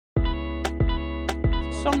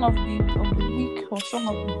song of the week or song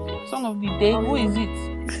of the day. Who is it?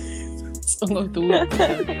 Song of the week.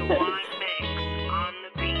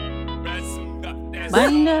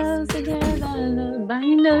 Bind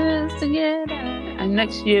us together. And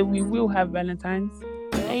next year we will have Valentine's.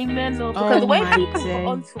 Amen. Lord. Because the way people put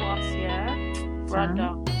onto us, yeah,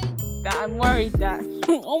 brother, that I'm worried that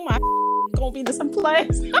oh my gonna be the same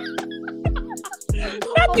place.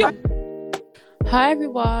 Hi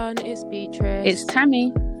everyone, it's Beatrice. It's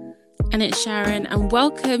Tammy. And it's Sharon, and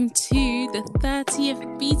welcome to the 30th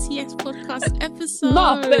BTS podcast episode.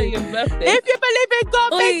 Not 30th birthday. If you believe in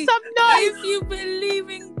God, make some noise. If you believe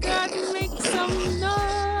in God, make some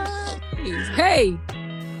noise. Hey!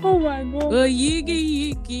 Oh my God. Oh,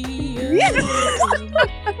 yiggy.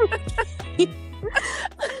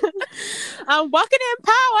 I'm walking in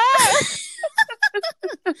power.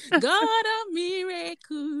 God of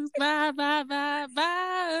miracles, bye.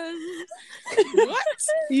 What?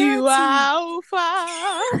 You are Alpha.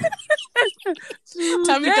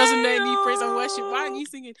 Tammy doesn't know any praise and worship. Why are you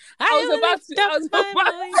singing? I was about to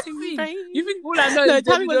sing. You think all I know is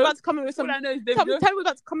Tammy was about to come in with some. All I know is Tammy was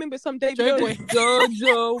about to come in with some David Boy.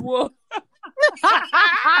 Jojo.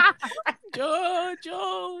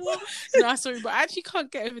 Jojo. No, sorry, but I actually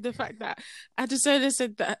can't get over the fact that Adesola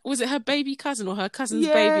said that, was it her baby cousin or her cousin's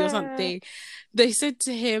baby or something? They said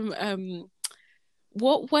to him,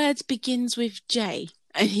 what word begins with J?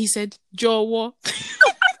 And he said, Jowo. Wait,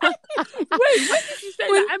 when did you say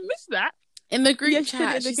that? I missed that. In the group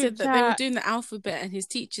chat, she said that they were doing the alphabet and his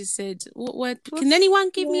teacher said, what word? Can anyone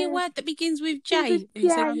give me a word that begins with J? And he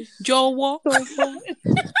said, Jowo. Now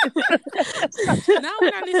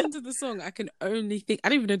when I listen to the song, I can only think, I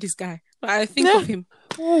don't even know this guy, but I think of him.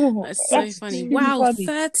 That's so funny. Wow, funny.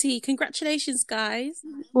 30. Congratulations, guys.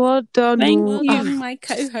 Well done. Thank well you. done, my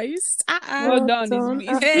co-host. Well done.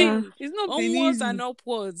 It's not onwards and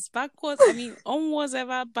upwards. Backwards, onwards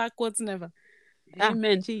ever, backwards never.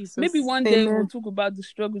 Amen. Jesus. Maybe one day we'll talk about the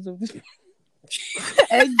struggles of this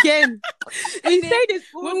again. We say this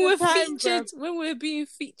all when the we're time, featured, when we're being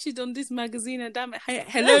featured on this magazine, and damn it,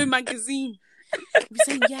 Hello magazine. We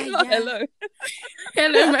say hello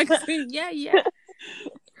magazine, yeah.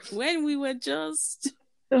 When we were just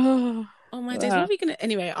oh my days, what are we gonna?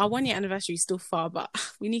 Anyway, our 1 year anniversary is still far, but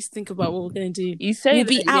we need to think about what we're gonna do. You say we'll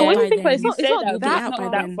be out by then. It's not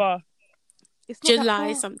that far. It's not July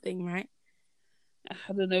that far. something, right?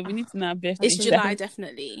 I don't know. We need to know our best. It's July,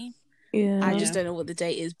 definitely. Yeah. I just don't know what the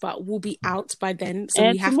date is, but we'll be out by then,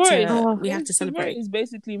 so we have to celebrate. It's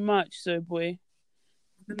basically March, so boy,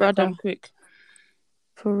 brother, come quick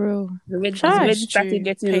for real. The already started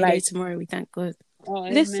getting light tomorrow. We thank God. Oh,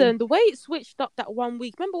 listen, the way it switched up that 1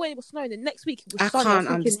 week. Remember when it was snowing? The next week it was sunny. I can't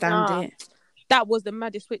understand it. That was the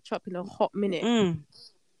maddest switch up in a hot minute,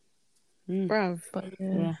 bruv. But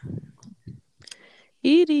yeah.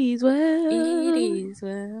 It is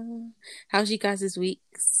well. How's you guys'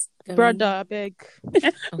 weeks going? Brother, I beg.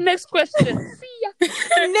 Next question. See ya.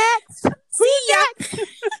 Next. See ya.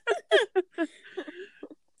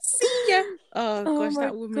 Oh gosh,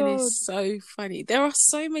 that woman is so funny. There are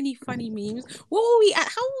so many funny memes. How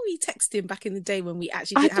were we texting back in the day when we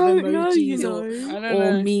actually didn't have emojis or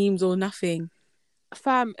memes or nothing?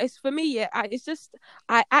 Fam, it's for me, it's just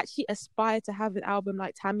I actually aspire to have an album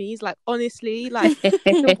like Tammy's. Like honestly, like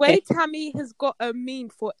the way Tammy has got a meme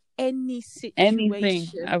for any situation. Anything,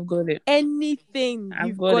 I've got it. Anything,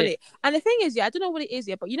 you've got it. And the thing is, I don't know what it is,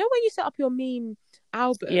 but you know when you set up your meme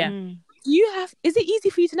album, is it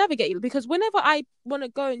easy for you to navigate? Because whenever I want to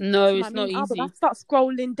go it's not easy. Album, I start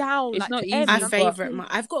scrolling down. It's not easy. My favorite.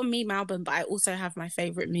 I've got a meme album, but I also have my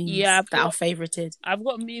favorite memes that are favorited. I've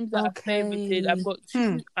got memes that are favorited.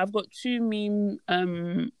 I've got two meme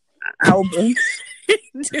albums.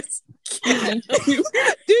 Just kidding. Do you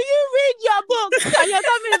read your books? Can you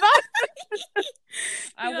tell me about?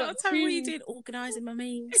 Tell me what you did organising my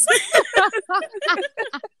memes.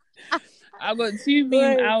 I've got two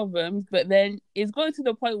meme albums, but then it's going to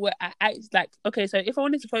the point where I act like, okay, so if I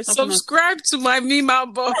wanted to post something, subscribe to my meme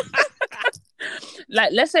album.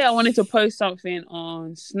 Like, let's say I wanted to post something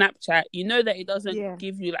on Snapchat, you know that it doesn't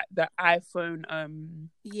give you like the iPhone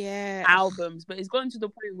albums, but it's going to the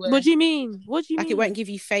point where. What do you mean? Like it won't give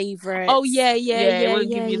you favorites. Oh yeah. It won't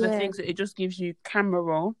give you the things. It just gives you camera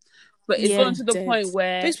roll. But it's gotten to the point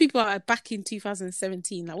where those people are back in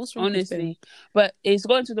 2017. Like, what's wrong with them? But it's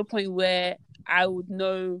gotten to the point where I would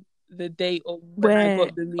know the date of when I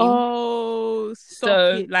got the meme. Oh,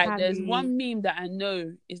 so like, there's one meme that I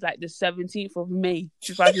know is like the 17th of May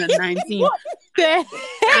 2019. What the heck?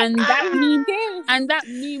 And that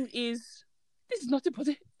meme is, this is not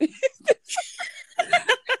important.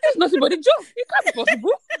 It's nothing but a joke. It can't be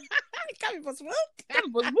possible. It can't be possible. It can't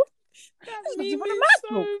be possible. That's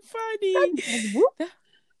so funny.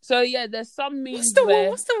 So yeah, there's some memes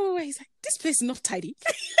what's the one where he's like, this place is not tidy.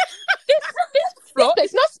 This floor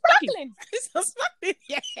is not sparkling. It's not sparkling.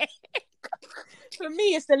 Yeah. For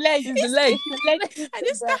me, it's the leg. It's the leg. And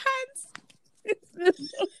it's the hands.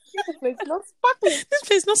 This place is not sparkling. This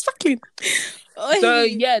place is not sparkling. So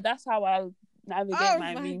yeah, that's how I navigate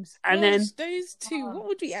my memes. And then those two, what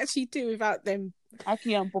would we actually do without them?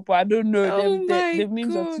 Aki and Papa, I don't know. The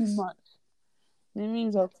memes are too much. The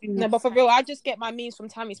memes are too much. No, but for real, I just get my memes from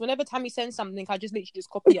Tammy. So whenever Tammy sends something, I just literally just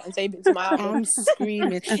copy it and save it into my album. I'm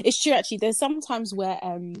screaming. It's true, actually. There's sometimes where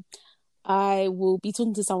I will be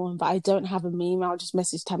talking to someone, but I don't have a meme. I'll just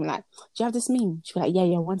message Tammy like, "Do you have this meme?" She'll be like,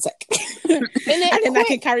 "Yeah, 1 sec." and then I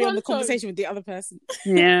can carry on the conversation with the other person.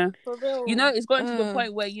 Yeah, for real. You know, it's gotten to the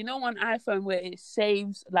point where on iPhone where it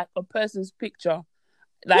saves like a person's picture.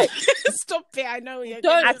 Like, stop it! I know you're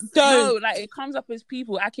don't. No, like it comes up as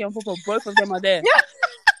people. Aki and Papa, both of them are there.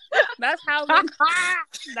 That's how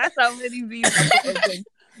many memes I've got of them.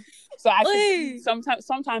 So I can,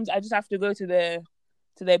 sometimes I just have to go to their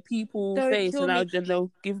people face, and then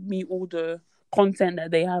they'll give me all the content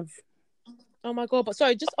that they have. Oh my god! But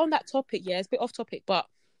sorry, just on that topic, it's a bit off topic, but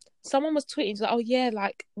someone was tweeting like, "Oh yeah,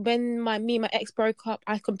 like when my ex broke up,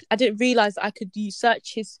 I didn't realize that I could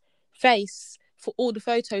search his face for all the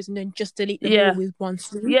photos and then just delete them all with one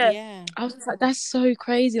swoop." Yeah. I was like, that's so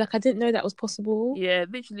crazy. Like I didn't know that was possible. Yeah,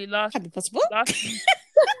 literally last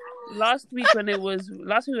week when it was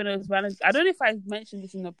Valentine's. I don't know if I mentioned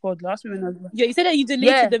this in the pod. Last week when it was... Yeah, you said that you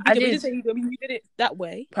deleted the video, but you didn't say you did it that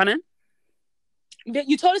way. Pardon?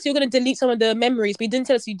 You told us you were going to delete some of the memories, but you didn't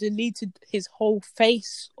tell us you deleted his whole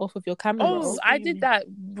face off of your camera. Oh, I did that,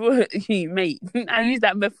 mate. I used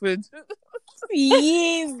that method.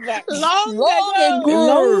 Years back.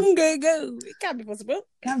 Long ago. It can't be possible.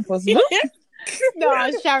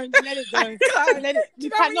 No, Sharon, let it go.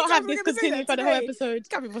 You cannot have this continue for the whole episode. It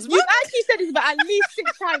can't be possible. You've actually said this about at least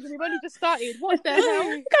 6 times and we've only just started. What the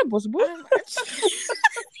hell? It can't be possible. It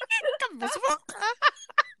can't be possible.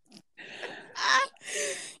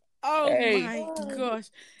 Oh my gosh.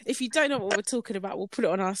 If you don't know what we're talking about, we'll put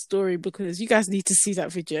it on our story because you guys need to see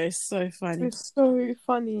that video. It's so funny. It's so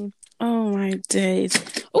funny. Oh my days.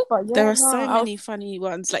 Oh, there are so many funny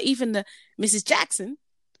ones. Like even the Mrs. Jackson.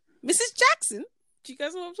 Do you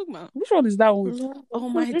guys know what I'm talking about? Which one is that one? Oh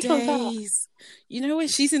my days. You know when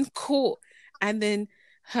she's in court and then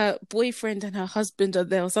her boyfriend and her husband are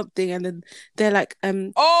there or something, and then they're like,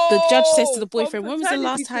 the judge says to the boyfriend, when was the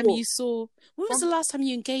last time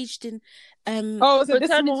you engaged in this morning? And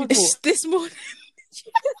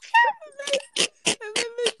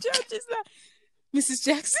then the judge is like, Mrs.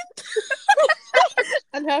 Jackson?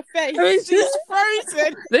 And her face. She's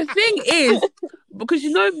frozen. The thing is, because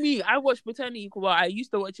you know me, I watch Paternity Court. I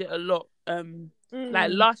used to watch it a lot,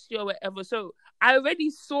 like last year or whatever. So I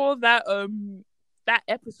already saw that that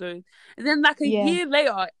episode, and then like a year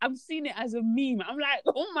later, I'm seeing it as a meme. I'm like,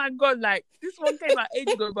 oh my god, like this one came out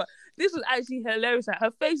ages ago, but this was actually hilarious. Like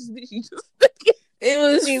her face is literally just it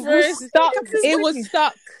was stuck. It was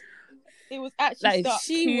stuck. It was actually stuck.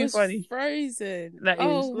 She was funny. Frozen. Like,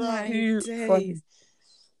 oh my days.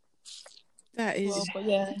 That is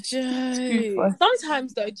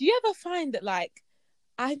sometimes though, do you ever find that like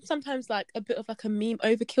I'm sometimes like a bit of like a meme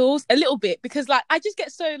overkills a little bit, because like I just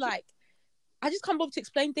get so like I just can't bother to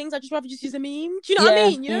explain things. I just rather just use a meme. Do you know what I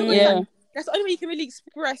mean? You know, like, that's the only way you can really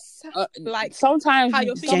express like sometimes how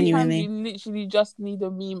you're feeling. Genuinely. You literally just need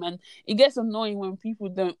a meme, and it gets annoying when people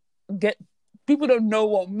don't know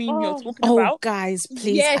what meme you're talking about. Oh, guys,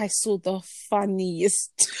 please! Yes. I saw the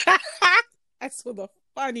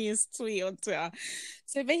funniest tweet on Twitter.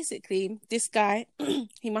 So basically, this guy,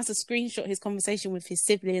 he must have screenshot his conversation with his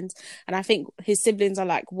siblings, and I think his siblings are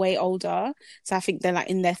like way older, so I think they're like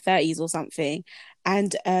in their 30s or something.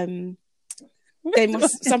 And they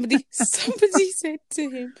must somebody said to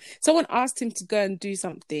him, someone asked him to go and do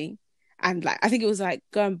something, and like I think it was like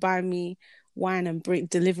go and buy me wine and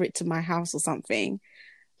deliver it to my house or something.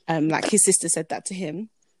 Like his sister said that to him.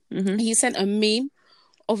 Mm-hmm. He sent a meme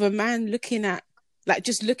of a man looking at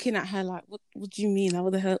her like, what do you mean? Like,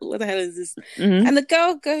 what the hell is this? Mm-hmm. And the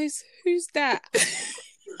girl goes, who's that?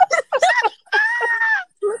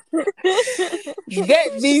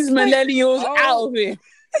 Get these millennials out of here.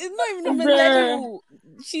 It's not even a millennial.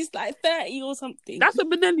 She's like 30 or something. That's a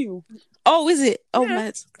millennial. Oh, is it? Oh, yeah.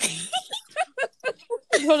 mad.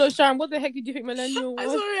 Hold on, Sharon. What the heck did you think millennial was? I'm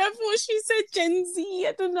sorry, I thought she said Gen Z.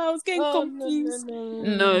 I don't know. I was getting confused.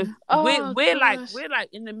 No. We're like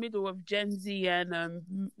in the middle of Gen Z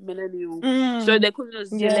and millennial. So they're calling us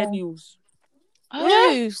millennials.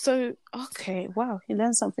 Oh, so okay. Wow, you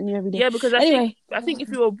learn something new every day. Yeah, because I think if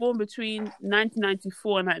you were born between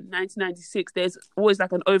 1994 and 1996, there's always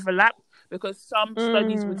like an overlap, because some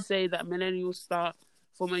studies would say that millennials start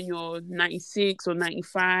from when you're 96 or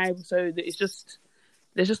 95. So there's just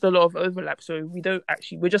a lot of overlap. So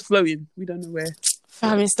we're just flowing. We don't know where.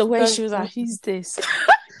 Fam, it's the way she was like, who's this?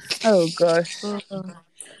 Oh gosh.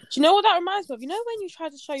 Do you know what that reminds me of? You know when you try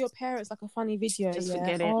to show your parents like a funny video? Just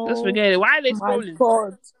forget it. Just forget it. Why are they scrolling?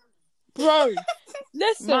 God. Bro,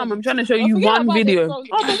 listen. Mom, I'm trying to show you one video. Oh,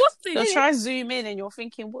 but what's this? They'll try zoom in and you're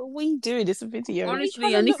thinking, what are you doing? It's a video.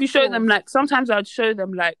 Honestly, and if you show them, like, sometimes I'd show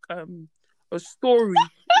them like a story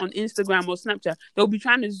on Instagram or Snapchat, they'll be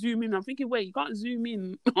trying to zoom in. I'm thinking, wait, you can't zoom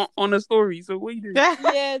in on a story, so what are you doing?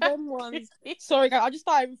 Yeah, them ones. Sorry, guys, I just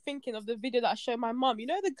started thinking of the video that I showed my mum. You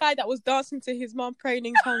know the guy that was dancing to his mum praying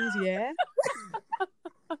in tongues, yeah?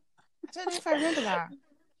 I don't know if I remember that.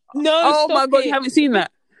 No, oh my God, you haven't seen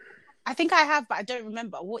that? I think I have, but I don't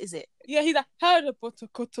remember. What is it? Yeah, he's like, and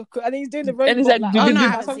then he's doing the robot. And it's like, no, I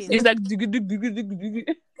haven't seen it's it. like,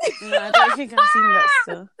 No, I don't think I've seen that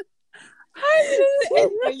still.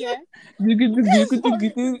 Yeah.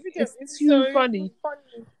 It's so funny.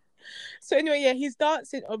 So anyway, yeah, he's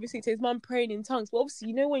dancing obviously to his mum praying in tongues. But obviously,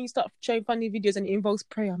 you know when you start showing funny videos and it involves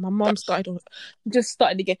prayer, my mum started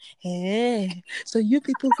again. Hey, so you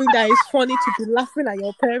people think that it's funny to be laughing at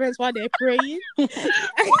your parents while they're praying?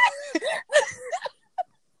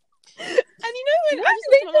 And you know when I just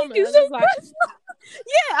looked at my mum and I was just like,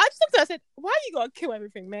 yeah, I just looked at her and said, why you gotta kill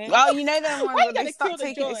everything, man? Oh, you know them ones where they start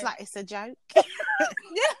taking it, it's like it's a joke.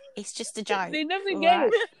 Yeah, it's just a joke. They never get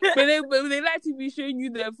it, but they like to be showing you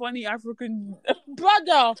their funny African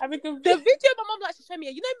brother. The video my mum likes to show me.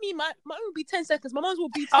 You know me, my own will be 10 seconds. My mum's will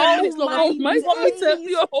be 10 minutes long. My want me to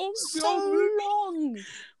be so long.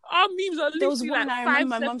 Our memes are literally there was one like I 5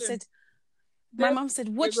 remember. seconds. My mum said,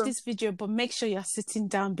 watch this video, but make sure you're sitting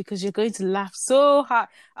down because you're going to laugh so hard.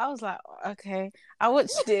 I was like, okay. I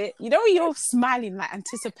watched it. You know when you're smiling, like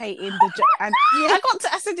anticipating the joke. And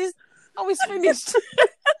I said, it's finished.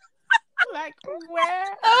 Like,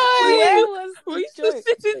 where was the joke?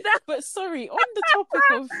 Sitting down? But sorry, on the topic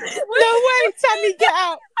of... No way, Tammy, get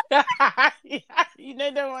out. You know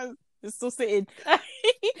the ones that's still sitting. I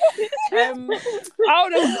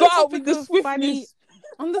would have got out with the swiftness.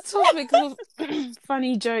 On the topic of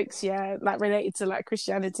funny jokes, yeah, like related to like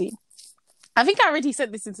Christianity. I think I already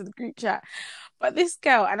sent this into the group chat, but this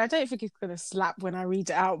girl, and I don't think it's gonna slap when I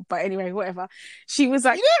read it out, but anyway, whatever. She was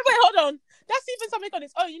like, wait, hold on. That's even something on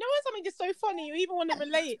its own. You know when something is so funny, you even want to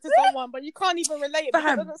relate it to someone, but you can't even relate it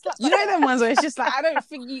because it doesn't slap. You know them ones where it's just like, I don't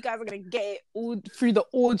think you guys are going to get it all through the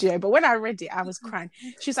audio, but when I read it, I was crying.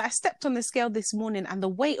 She was like, I stepped on the scale this morning and the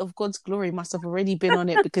weight of God's glory must have already been on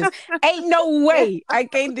it because ain't no way I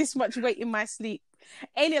gained this much weight in my sleep.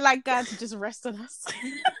 Ain't it like God to just rest on us?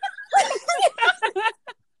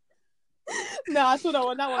 No, I saw that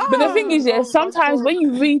one. But the thing is, yeah, sometimes when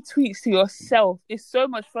you read tweets to yourself, it's so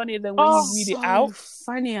much funnier than when you read it out.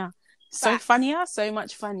 Funnier. So funnier, so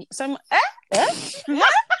much funny. It's not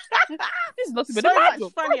so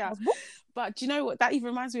much funnier. But do you know what? That even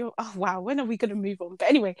reminds me of... Oh, wow. When are we going to move on? But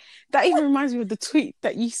anyway, that even reminds me of the tweet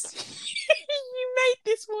that you made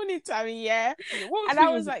this morning, Tammy, yeah? And I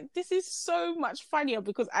was like, this is so much funnier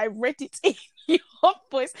because I read it in your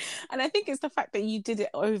voice. And I think it's the fact that you did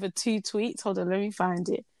it over 2 tweets. Hold on, let me find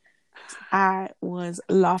it. I was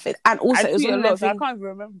laughing. And also, it was a lot, I can't even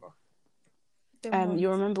remember.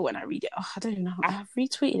 You remember when I read it? Oh, I don't know. I have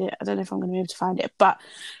retweeted it. I don't know if I'm going to be able to find it. But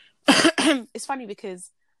it's funny because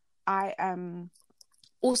I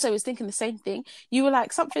also was thinking the same thing. You were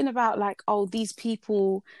like something about like, oh, these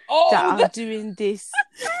people that are doing this,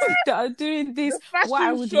 what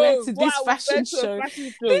I would wear to this fashion show.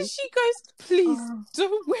 Then she goes, please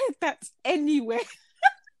don't wear that anywhere.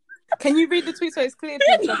 Can you read the tweet so it's clear?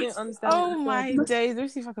 Please? I didn't understand. Oh my days. Let me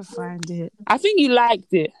see if I can find it. I think you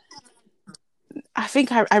liked it. I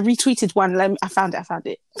think I retweeted one. I found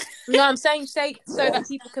it. No, I'm saying say so that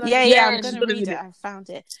people can. Yeah, I'm gonna read it. I found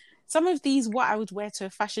it. Some of these, what I would wear to a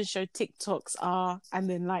fashion show TikToks are, and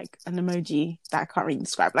then like an emoji that I can't really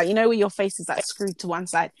describe. Like, you know, where your face is like screwed to one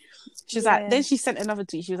side. She's like, then she sent another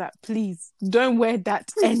tweet. She was like, please don't wear that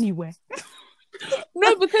anywhere.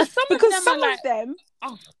 No, because some of them.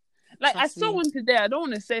 Oh, like I saw one today. I don't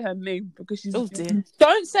want to say her name because she's. Oh dear!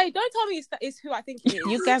 Don't tell me it's who I think it is.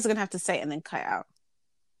 You guys are gonna have to say it and then cut it out.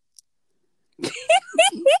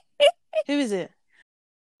 Who is it?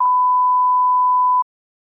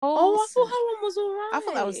 Oh, I thought her one was alright. I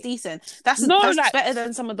thought that was decent. That's better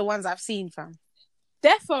than some of the ones I've seen, fam.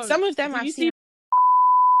 Defo. Some of them I've seen.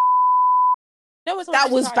 That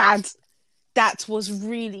was bad. That was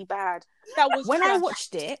really bad. That was when I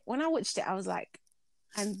watched it, I was like,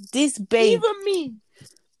 and this babe.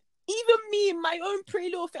 Even me in my own pretty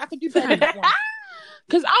little thing, I could do better than that one.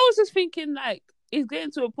 Because I was just thinking, like, it's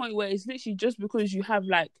getting to a point where it's literally just because you have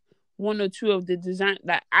like one or two of the design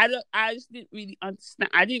that I just didn't really understand.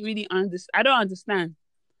 I don't understand.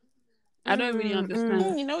 I don't really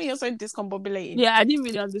understand. You know, you're so discombobulated. Yeah, I didn't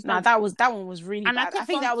really understand. That one was really bad. I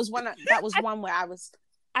think that was one where I was.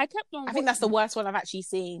 I kept on. I think that's the worst one I've actually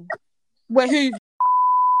seen. Where who?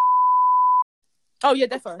 Oh yeah,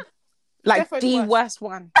 definitely. Like the worst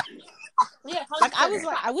one. Yeah, 100%. Like I was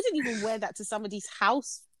like, I wouldn't even wear that to somebody's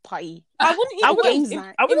house party. I wouldn't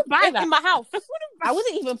buy that in my house. I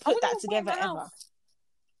wouldn't even put that together ever.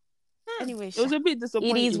 Anyway, it was a bit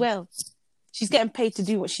disappointing. It is well. She's getting paid to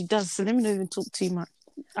do what she does, so let me not even talk too much.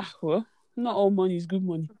 Well, not all money is good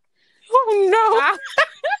money. Oh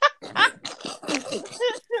no!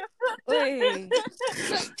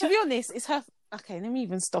 To be honest, it's her. Okay, let me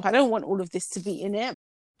even stop. I don't want all of this to be in it.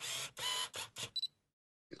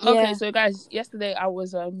 Okay, so guys, yesterday I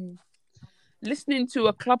was listening to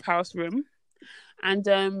a Clubhouse room, and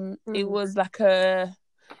it was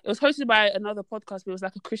hosted by another podcast, but it was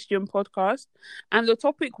like a Christian podcast, and the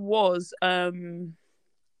topic was what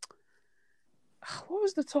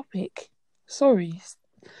was the topic? Sorry,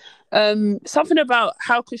 something about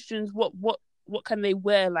how Christians what can they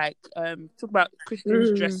wear, like talk about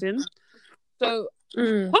Christians dressing. So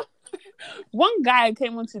one guy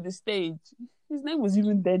came onto the stage. His name was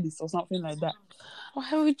even Dennis or something like that.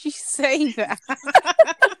 Why would you say that?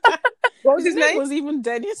 What was his name? Was even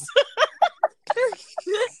Dennis.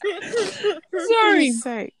 Sorry.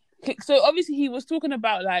 So obviously he was talking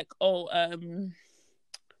about like,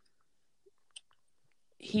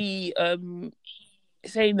 he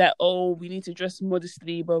saying that, we need to dress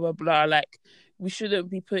modestly, blah blah blah, like we shouldn't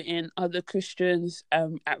be putting other Christians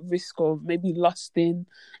at risk of maybe lusting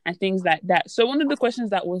and things like that. So one of the questions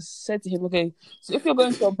that was said to him, okay, so if you're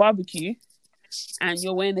going to a barbecue and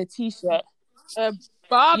you're wearing a t-shirt,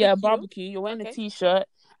 you're wearing a t-shirt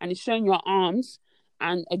and it's showing your arms,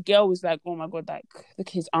 and a girl was like, oh my god, like look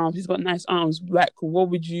at his arms, he's got nice arms, like what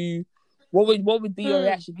would be your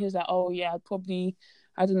reaction? He was like, oh yeah, I'd probably,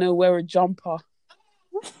 I don't know, wear a jumper.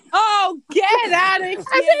 Oh, get out of here!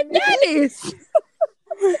 I said, Dennis.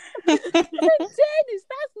 Dennis,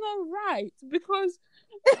 that's not right, because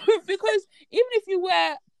even if you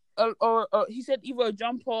wear or he said either a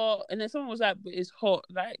jumper, and then someone was like, but it's hot,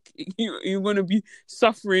 like you're gonna be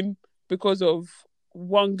suffering because of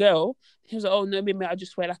one girl. He was like, oh no, maybe I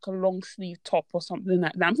just wear like a long sleeve top or something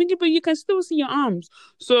like that. I'm thinking, but you can still see your arms.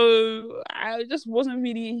 So I just wasn't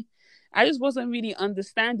really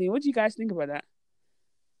understanding. What do you guys think about that?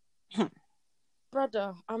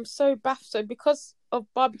 Brother, I'm so baffled. So because of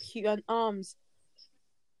barbecue and arms,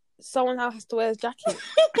 someone now has to wear a jacket.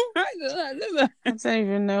 I don't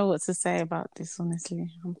even know what to say about this, honestly.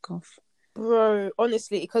 I'm confused. Bro,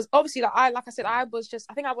 honestly, because obviously, like I said, I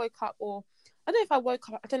think I woke up, or I don't know if I woke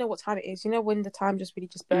up, I don't know what time it is, you know, when the time just really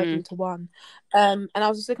just burned into one. And I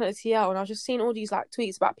was just looking at the TL and I was just seeing all these like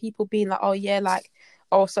tweets about people being like, oh yeah, like,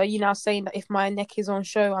 oh, so you now saying that if my neck is on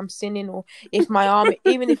show, I'm sinning, or if my arm,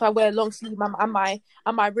 even if I wear a long sleeve, and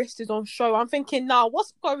my wrist is on show, I'm thinking, now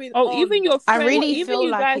what's going on? Even your friend, I really feel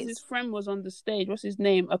you like guys' friend was on the stage. What's his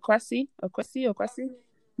name? Akwasi?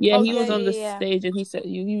 Yeah, he was on the stage, and he said,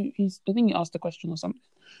 he's. I think he asked a question or something.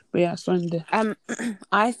 But yeah, I saw him there.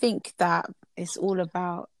 I think that it's all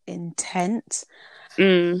about intent,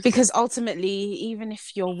 because ultimately, even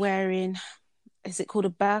if you're wearing, is it called a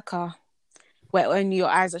burqa, where only your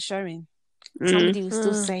eyes are showing, somebody will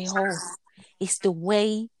still say, "Oh, it's the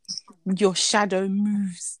way your shadow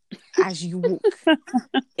moves as you walk.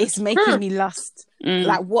 It's making me lust."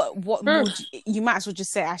 Like, what more? You might as well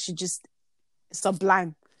just say, "I should just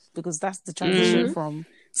sublime," because that's the transition from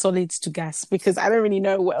solids to gas. Because I don't really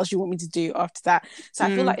know what else you want me to do after that. So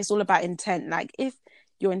I feel like it's all about intent. Like, if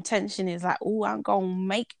your intention is like, oh, I'm gonna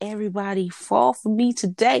make everybody fall for me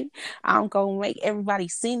today, I'm gonna make everybody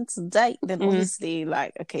sin today, then obviously,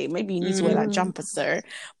 like, okay, maybe you need to wear that jumper, sir.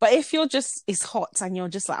 But if you're just, it's hot and you're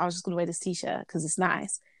just like, I was just gonna wear this t-shirt because it's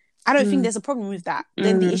nice, I don't think there's a problem with that.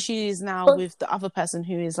 Then the issue is now with the other person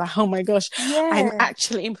who is like, oh my gosh, I'm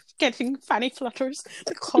actually getting fanny flutters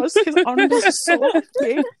because his arm was so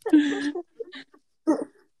big.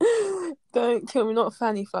 Don't kill me, not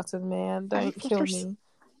fanny flutters, man. Don't kill me.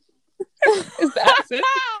 Is that it?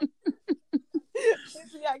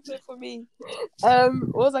 Yeah, accent for me.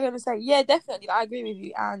 What was I going to say? Yeah, definitely. I agree with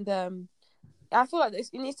you. And I feel like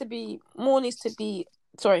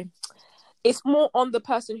it's more on the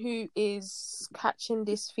person who is catching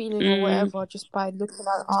this feeling or whatever, just by looking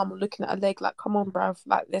at an arm or looking at a leg. Like, come on, bruv.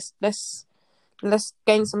 Like, let's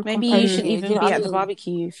gain some. Maybe you should even be at the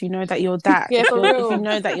barbecue if you know that you're that. Yeah, for real. If you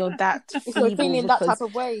know that you're that if you're feeling that type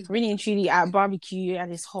of way, really and truly at a barbecue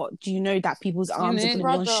and it's hot, do you know that people's arms are going to be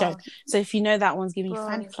on show? So if you know that one's giving you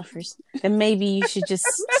fanny fluffers, then maybe you should just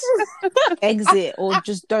exit or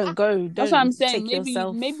just don't go. That's what I'm saying.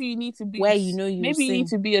 Maybe you need to be where you know you. Maybe you need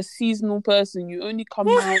to be a seasonal person. You only come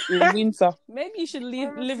out in winter. Maybe you should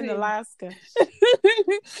live in Alaska.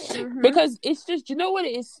 Because it's just, do you know what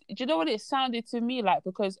it is? Do you know what it sounded to me like?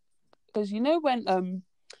 Because you know when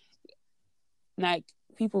like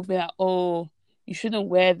people be like, oh, you shouldn't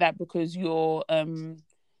wear that because you're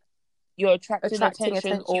attracting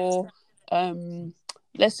attention, or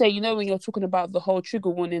let's say, you know, when you're talking about the whole trigger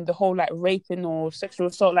warning, the whole like raping or sexual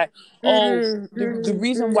assault, like the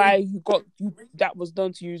reason why that was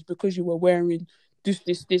done to you is because you were wearing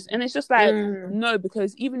this, and it's just like no,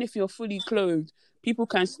 because even if you're fully clothed, people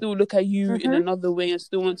can still look at you in another way and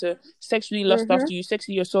still want to sexually lust after you,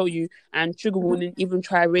 sexually assault you, and trigger warning, even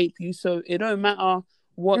try rape you. So it don't matter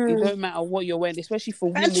what you're wearing, especially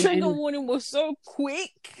for women. That trigger warning was so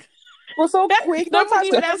quick. Nobody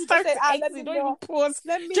even has time to exit. Don't even pause.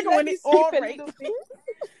 Trigger warning or rape.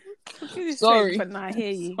 Sorry, but I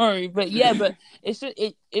hear you. Sorry, but yeah, but it's just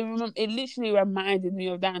it literally reminded me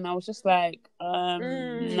of that, and I was just like,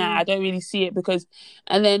 nah, I don't really see it, because,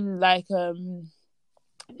 and then like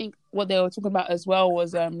I think what they were talking about as well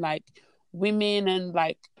was like women and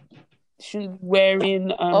like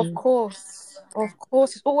wearing of course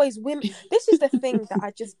it's always women. This is the thing that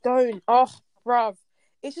I just don't. Oh, bruv.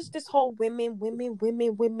 It's just this whole women,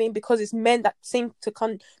 because it's men that seem to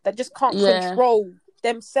that just can't control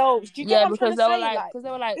themselves. Do you get what I'm trying to say? Because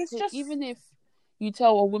they were like, it's just, even if you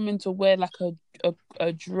tell a woman to wear like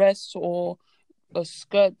a dress or a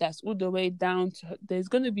skirt that's all the way down to, there's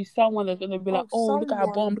going to be someone that's going to be like, look at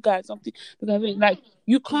her bum, look at something, like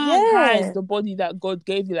you can't hide the body that God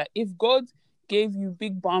gave you. Like, if God gave you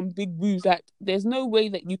big bum, big boobs, like there's no way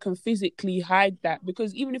that you can physically hide that,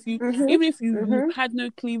 because even if you had no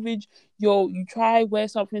cleavage, you try wear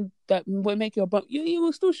something that will make your bum, you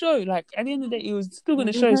will still show. Like, at the end of the day, it was still going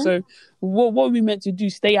to show. So what are we meant to do?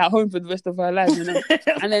 Stay at home for the rest of our lives, you know?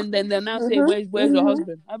 And then they'll now say, where's your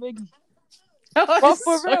husband? I beg you. Oh,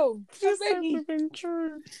 for real.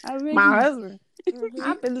 True. My husband.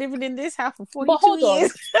 I've been living in this house for 42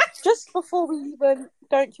 years. Just before we even,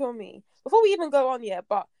 don't kill me, before we even go on,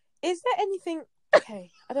 but is there anything,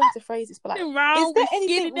 okay, I don't have to phrase this, but like, is there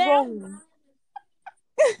anything wrong?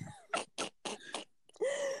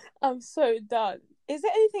 I'm so done. Is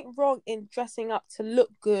there anything wrong in dressing up to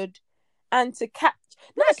look good and to catch,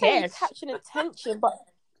 not necessarily catching attention, but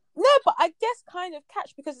I guess kind of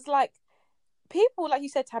catch, because it's like, people, like you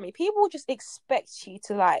said, Tammy, people just expect you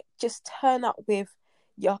to like just turn up with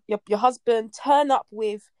your husband, turn up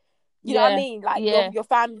with, you know what I mean, like your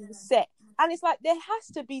family set, and it's like there has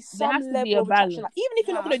to be some level of attraction. Like, even if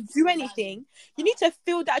you're not going to do anything, you need to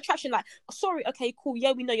feel that attraction. Like, sorry, okay, cool,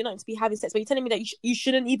 yeah, we know you're not going to be having sex, but you're telling me that you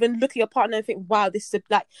shouldn't even look at your partner and think, wow, this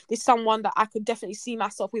is someone that I could definitely see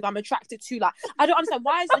myself with, I'm attracted to. Like, I don't understand,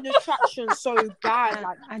 why is an attraction so bad?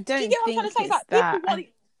 Like, I don't do you get what I'm trying to say? think Like, that. people want.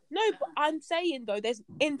 No, but I'm saying though, there's,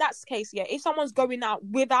 in that case, if someone's going out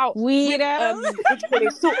without weed out a jacket,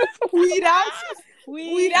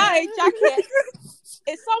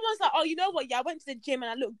 if someone's like, oh, you know what, I went to the gym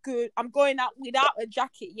and I look good, I'm going out without a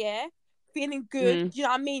jacket, feeling good, do you know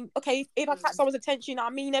what I mean? Okay, if I catch someone's attention, you know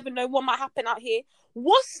what I mean, you never know what might happen out here.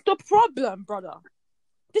 What's the problem, brother?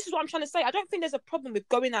 This is what I'm trying to say. I don't think there's a problem with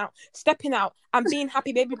going out, stepping out, and being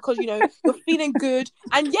happy, maybe because, you know, you're feeling good,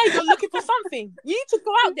 and you're looking for something. You need to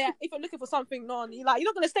go out there if you're looking for something, Nani. Like, you're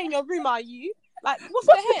not going to stay in your room, are you? Like, what's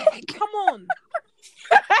the heck? Come on.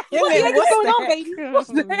 What's going on, baby? What's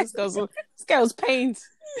the heck? This girl's pained.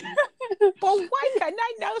 But why can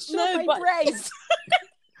I now show my breast?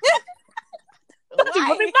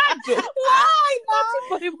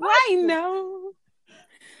 Why no?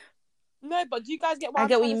 No, but do you guys get what I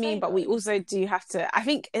get what you mean, but we also do have to. I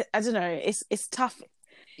think, I don't know. It's tough.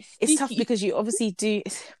 It's tough because you obviously do.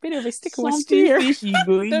 It's a bit of a sticker with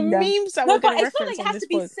the memes that we're going to reference on this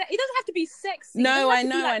point. It doesn't have to be sexy. No, I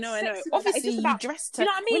know. Obviously, you dress to. You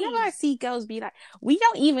know what I mean? Whenever I see girls be like, "We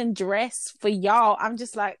don't even dress for y'all," I'm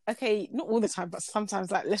just like, okay, not all the time, but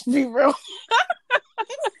sometimes. Like, let's be real.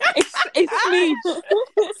 Exclude.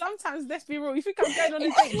 Sometimes, let's be real. You think I'm going on a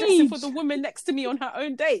date dressing for the woman next to me on her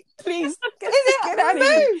own date? Please, get out of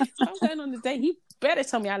here. If I'm going on a date, he better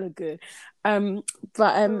tell me I look good. No,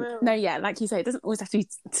 yeah, like you say, it doesn't always have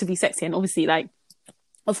to be sexy. And obviously, like,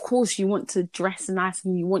 of course, you want to dress nice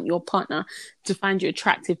and you want your partner to find you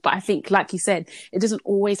attractive. But I think, like you said, it doesn't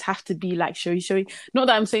always have to be like showy. Not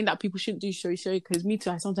that I'm saying that people shouldn't do showy, because me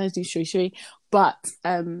too, I sometimes do showy. But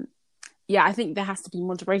yeah, I think there has to be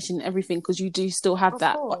moderation in everything, because you do still have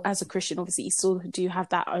that, as a Christian, obviously, you still do have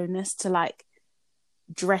that onus to like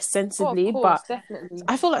dress sensibly. Of course, but definitely.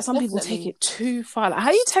 I feel like some people take it too far. Like, how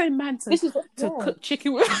are you telling man to cook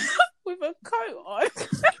chicken with a coat on in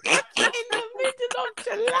the middle of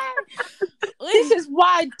July? This is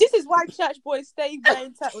why church boys stay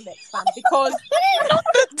wearing turtlenecks, fam, because not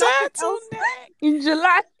the turtleneck in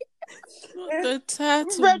July. The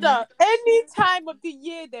turtleneck. Brother, any time of the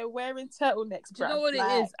year they're wearing turtlenecks. Do you know what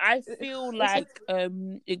it is? I feel like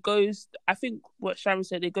it goes. I think what Sharon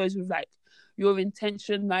said, it goes with like your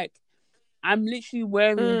intention. Like, I'm literally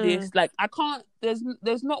wearing this. Like, I can't. There's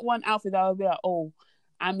not one outfit that I'll be like, oh,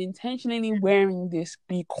 I'm intentionally wearing this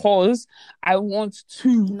because I want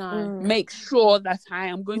to make sure that I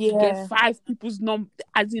am going to get 5 people's number.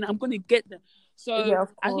 As in, I'm going to get them. So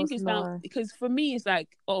I think it's now, because for me, it's like,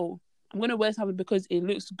 oh, I'm going to wear something because it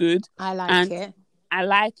looks good. I like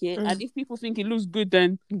it. And if people think it looks good,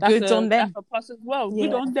 then that's on them. That's a plus as well.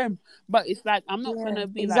 Good on them. But it's like, I'm not going to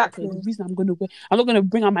be like, okay, the reason I'm going to wear, I'm not going to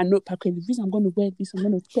bring out my notepad. Okay, the reason I'm going to wear this, I'm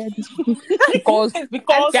going to wear this because the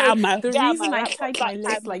reason I tie my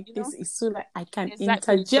legs like this is so that I can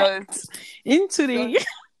interject into the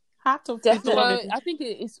heart of people. I think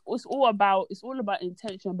it's all about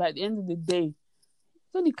intention. But at the end of the day,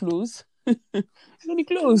 it's only clothes. It's only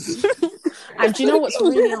clothes. And do you know what's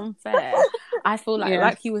really unfair? I feel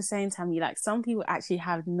like you were saying, Tammy, like some people actually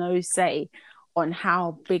have no say on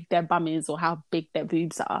how big their bum is or how big their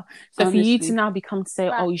boobs are. So for you to now become to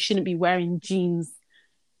say, oh, you shouldn't be wearing jeans.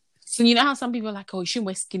 So you know how some people are like, oh, you shouldn't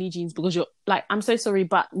wear skinny jeans because you're like, I'm so sorry,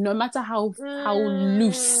 but no matter how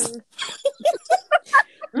loose.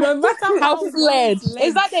 No matter how flared,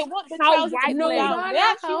 it's like they want the trousers to pull down.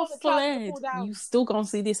 How flared, you still gonna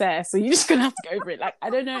see this ass, so you're just gonna have to go over it. Like, I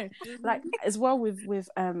don't know, like as well with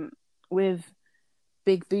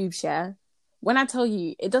big boobs. Yeah, when I tell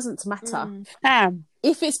you, it doesn't matter.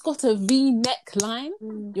 If it's got a V neckline,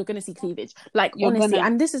 you're gonna see cleavage. Like, honestly,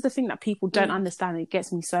 and this is the thing that people don't understand. It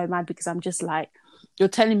gets me so mad because I'm just like, you're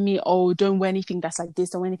telling me, oh, don't wear anything that's like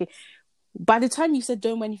this, don't wear anything. By the time you said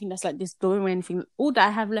don't wear anything that's like this, don't wear anything, all that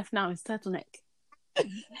I have left now is turtleneck.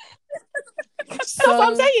 That's what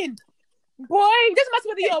I'm saying. Boy, it doesn't matter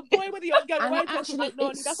whether you're a boy, whether you're a girl. That's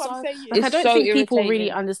what I'm saying. Like, I don't think people really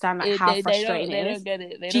understand like how frustrating it is. They don't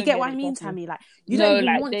get it. Do you get what I mean, Tammy? Like, you don't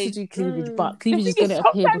even want to do cleavage, but cleavage is going to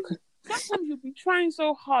appear because sometimes you'll be trying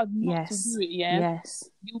so hard not to do it. Yes.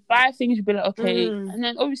 You buy things, you'll be like, okay, and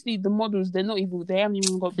then obviously the models, they haven't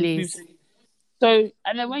even got boobs. So,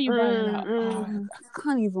 and then when you buy it, like, I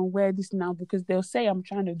can't even wear this now because they'll say I'm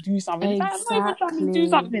trying to do something. Exactly. I'm not even trying to do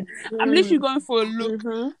something. I'm literally going for a look,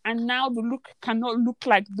 and now the look cannot look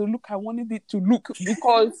like the look I wanted it to look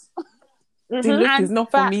because the look is not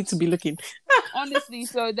for me to be looking. Honestly,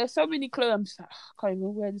 so there's so many clothes. I'm just like, I can't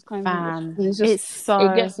even wear this kind of look. It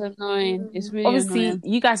gets annoying. It's really obviously annoying.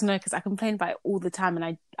 You guys know because I complain about it all the time,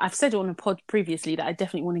 and I've said it on a pod previously that I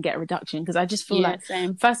definitely want to get a reduction because I just feel like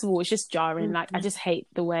first of all it's just jarring. Like, I just hate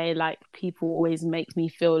the way like people always make me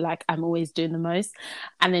feel like I'm always doing the most,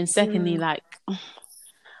 and then secondly like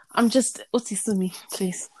I'm just me,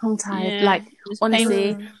 please. I'm tired. Like,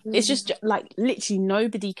 honestly, it's just like literally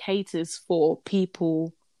nobody caters for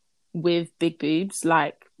people with big boobs.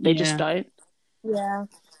 Like, they just don't. Yeah.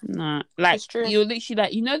 No, like you're literally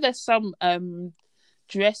like, you know, there's some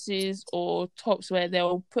dresses or tops where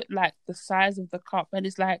they'll put like the size of the cup, and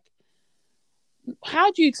it's like,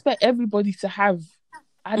 how do you expect everybody to have?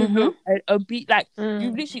 I don't know, a beat like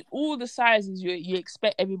you literally all the sizes you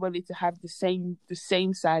expect everybody to have the same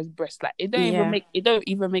size breast. Like, it don't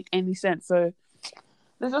even make any sense. So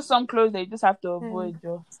there's just some clothes they just have to avoid.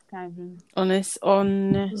 Just kind of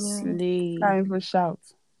honestly, can't even shout.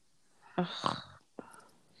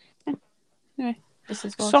 Anyway, this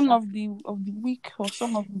is song of the week or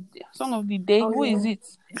song of the day. What is it?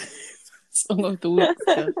 Song of the week.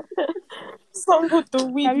 Song of the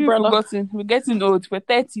week, have you forgotten? We're getting old. We're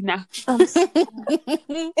 30 now. We're 30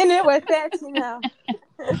 now.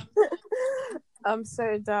 I'm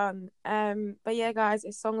so done. But yeah, guys,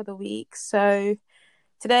 it's song of the week. So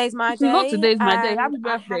today's my day. Not today's my day. Happy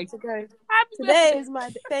birthday. Today is my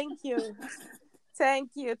day. Thank you.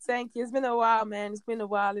 Thank you. It's been a while, man. It's been a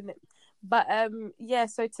while, isn't it? But yeah.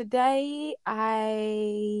 So today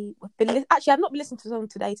I've not been listening to the song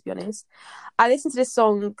today, to be honest. I listened to this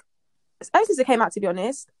song ever since it came out, to be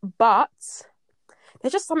honest. But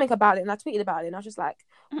there's just something about it, and I tweeted about it, and I was just like,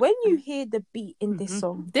 when you hear the beat in this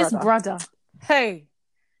song, this brother, hey,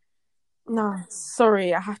 no,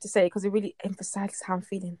 sorry, I have to say it because it really emphasizes how I'm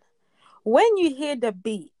feeling. When you hear the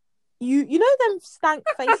beat, you know them stank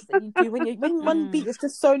faces that you do when one beat is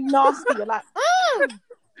just so nasty, you're like,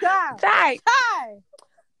 Kai.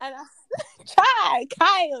 And Kai.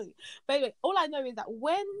 But anyway, all I know is that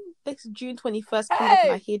when this June 21st comes up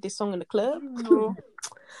and I hear this song in the club,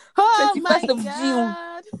 oh my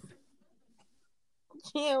God.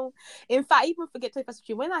 June. In fact, I even forget 21st of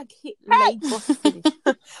June. When I hit Lagos City.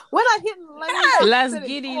 When I hit Lagos Let's City.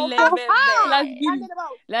 giddy,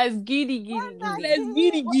 let's giddy.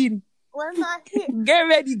 When I hit, get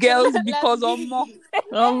ready, girls, because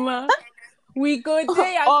we go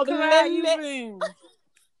there and cry.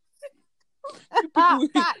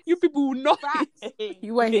 You people will not.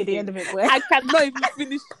 You won't hear the end of it, boy. I cannot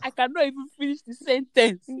even finish the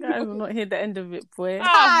sentence. You guys will not hear the end of it, boy.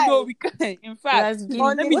 No, we can't. In fact,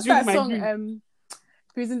 let me drink my drink.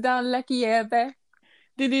 Cruising down Lucky, yeah, babe.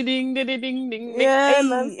 Ding, ding. Yeah,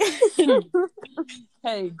 man.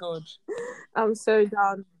 Hey, God. I'm so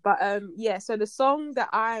down. But yeah, so the song that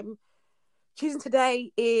I'm choosing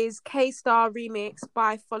today is K-Star remix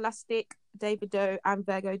by Folastic, Davido, and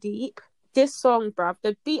Virgo Deep. This song, bruv,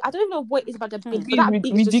 the beat, I don't even know what it is about the beat, but that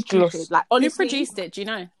beat is ridiculous. Just stupid. Like, honestly, who produced it? Do you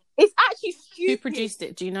know? It's actually stupid. Who produced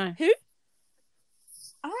it? Do you know? Who?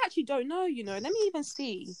 I actually don't know, you know. Let me even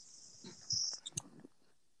see.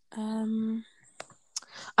 I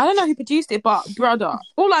don't know who produced it, but brother,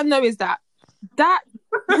 all I know is that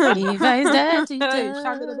you guys dirty.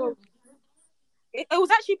 It was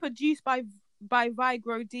actually produced by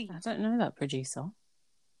Virgo D. I don't know that producer.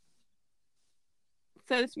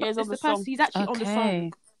 So it's the person he's actually on the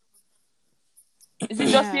song. Is it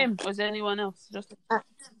just him, or is there anyone else?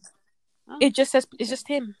 It just says it's just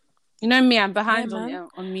him. You know me, I'm behind on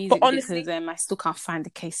music, but honestly, because I still can't find the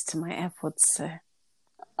case to my AirPods. So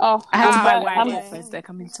I have to buy wired AirPods. They're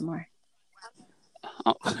coming tomorrow.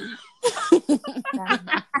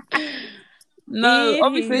 No,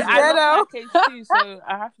 obviously I lost my case too, so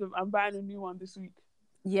I'm buying a new one this week.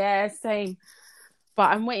 Yeah, same.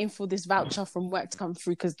 But I'm waiting for this voucher from work to come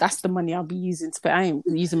through because that's the money I'll be using to pay. I ain't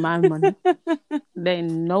using my own money. There's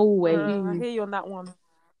no way. I hear you on that one.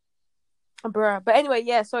 Bruh. But anyway,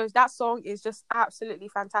 yeah, so that song is just absolutely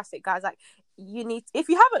fantastic, guys. Like, you need, if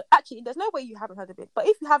you haven't, actually, there's no way you haven't heard of it. But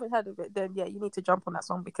if you haven't heard of it, then yeah, you need to jump on that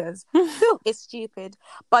song because it's stupid.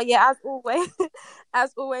 But yeah, as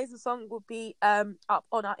always, the song will be up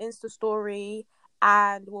on our Insta story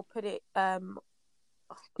and we'll put it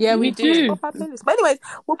yeah, we do. But anyways,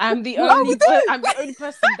 I'm the only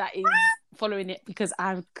person that is following it because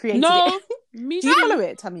I've created it. Me do you follow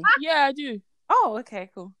it, Tammy? Yeah, I do. Oh, okay,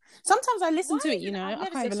 cool. Sometimes I listen to it, you know. I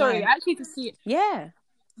can't even sorry, I actually to see it. Yeah.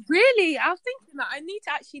 Really? I was thinking that I need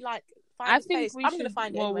to actually find it. I'm going to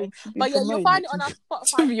find it anyway. But yeah, you'll find it on our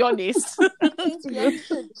Spotify. To be honest. Yeah,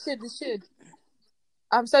 you should.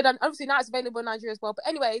 So then obviously now it's available in Nigeria as well. But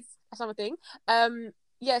anyways, that's another thing.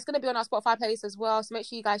 Yeah, it's going to be on our Spotify playlist as well. So make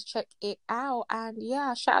sure you guys check it out. And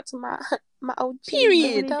yeah, shout out to my OG.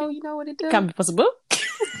 Period. You know what it does. Can be possible.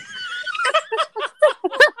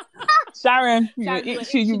 Sharon, you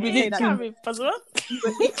really can be possible.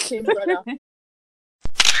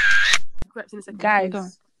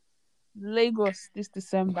 Guys, Lagos this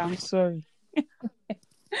December. I'm sorry.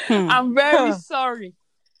 I'm very sorry.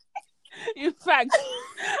 In fact,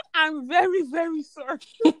 I'm very, very sorry.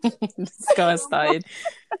 This girl has started.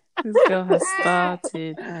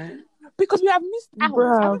 Because we have missed out.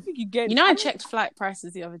 Bro. I don't think you get it. You know, I checked flight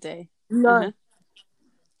prices the other day. No.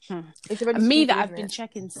 It's me that I've been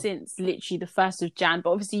checking since literally the 1st of Jan, but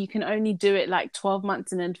obviously you can only do it like 12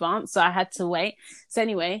 months in advance, so I had to wait. So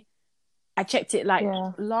anyway, I checked it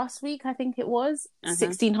last week, I think it was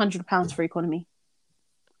 £1,600 for economy.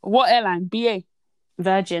 What airline? BA?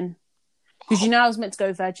 Virgin. Because I was meant to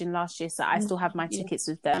go Virgin last year, so I still have my tickets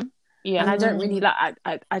with them. Yeah, and I don't really I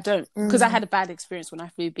don't, because I had a bad experience when I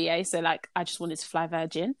flew BA, so like I just wanted to fly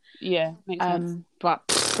Virgin. Yeah, makes sense. But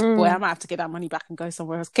boy, I might have to get that money back and go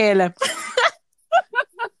somewhere else. KLM.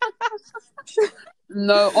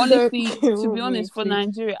 No, honestly, to be honest, for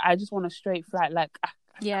Nigeria, I just want a straight flight. Like,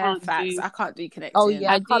 I can't do connecting. Oh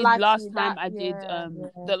yeah, I did last time.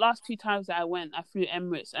 The last 2 times that I went, I flew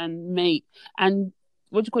Emirates and Mate, and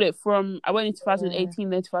what do you call it? I went in 2018,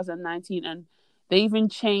 then 2019, and they even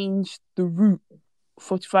changed the route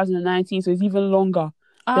for 2019, so it's even longer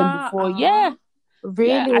than before. Yeah, really.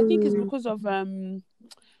 Yeah, I think it's because of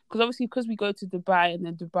because we go to Dubai and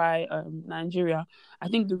then Dubai, Nigeria. I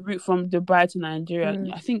think the route from Dubai to Nigeria.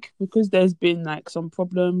 I think because there's been like some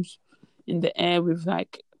problems in the air with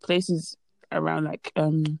like places around like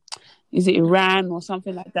is it Iran or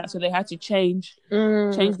something like that? So they had to change the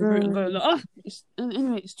route and go like,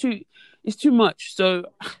 anyway, it's too much. So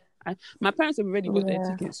my parents have already got their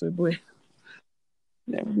tickets. So boy,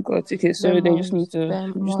 they already got a ticket. So they just need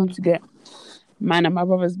to get mine and my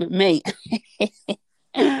brother's, but mate.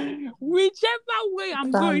 Whichever way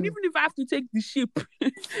I'm going, even if I have to take the ship,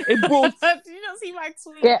 a boat. Do you not see my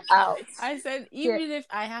tweet? Get out. I said, even if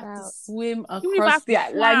I have to swim across the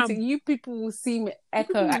Atlantic, you people will see me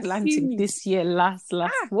echo Atlantic this year. Last.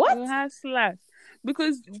 What? Last.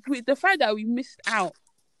 Because with the fact that we missed out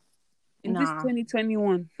in this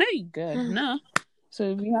 2021, hey, God, no.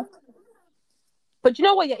 So we have. But you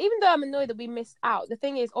know what? Yeah, even though I'm annoyed that we missed out, the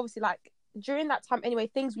thing is, obviously, like, during that time anyway,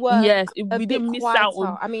 things were we didn't miss out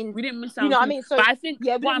on. I mean, we didn't miss out. You know what I mean? So, but I think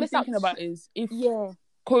what I'm thinking about is if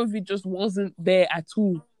COVID just wasn't there at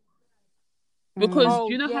all, because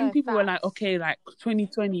you know how many people were like, okay, like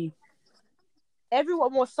 2020,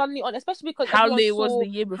 everyone was suddenly on, especially because how late was the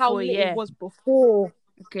year before? How late it was before.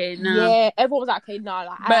 Okay, now everyone was like, okay, no,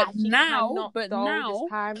 like, but now,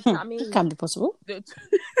 time, you know what I mean, it can be possible.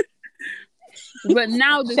 But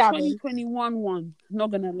now the 2021 one, not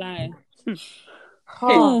gonna lie.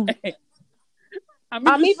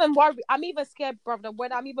 I'm even worried. I'm even scared, brother.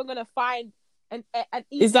 When I'm even gonna find an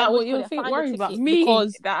is that what you're worried about? Me,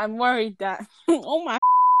 because that I'm worried that my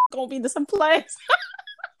gonna be in the same place.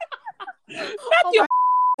 You're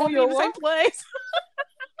in the same place.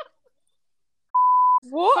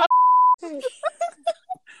 What?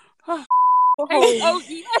 Oh,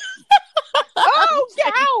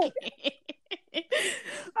 get out!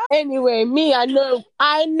 Anyway, me, I know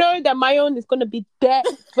that my own is gonna be dead.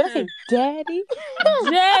 When I say daddy,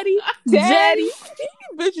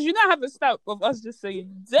 bitches, you not have a stop of us just saying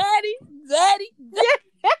daddy.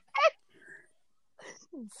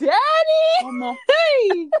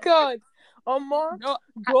 Hey, God, Omar,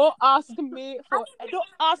 don't ask me for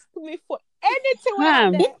anything.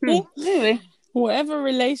 Anyway, whatever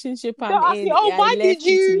relationship I'm in, why did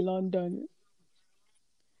you to London?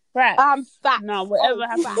 Right. I'm fat. No, whatever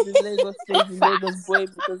happens in Lagos stays in Lagos, boy,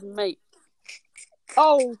 because mate.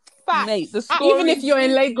 Oh, fat. Mate, the story even if you're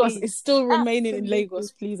in Lagos, it's still remaining in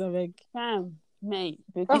Lagos, please, I beg. Mate.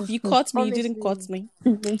 If you caught me, you didn't cut me.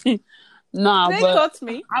 Nah, they but cut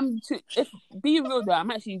me. Be real though,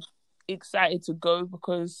 I'm actually excited to go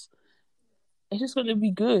because it's just going to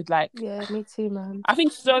be good. Like, yeah, me too, man. I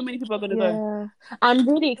think so many people are going to go. I'm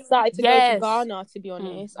really excited to go to Ghana, to be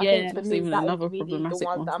honest. I think that's even another problematic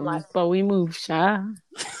one for me. But we move, Sha.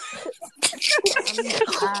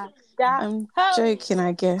 I'm joking,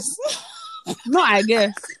 I guess. No, I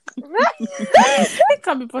guess. It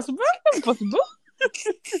can't be possible.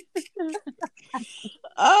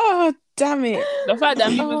 Oh, damn it. The fact that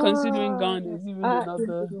I'm even considering Ghana is even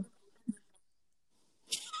another...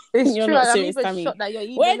 It's you're true. Not I'm serious, even shocked that you're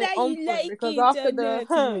even on like because after the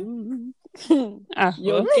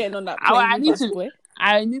you're getting on that plane.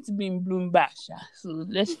 I need to be in Bloomberg, so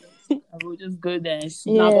I will just go there and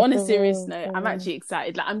see. No, but on a serious note, I'm actually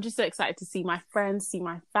excited. Like, I'm just so excited to see my friends, see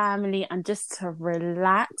my family, and just to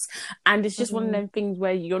relax. And it's just one of them things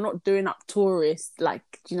where you're not doing up tourist. Like,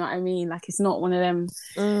 do you know what I mean? Like, it's not one of them.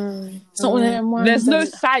 It's not one of them ones. There's no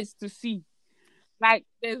sights to see. Like,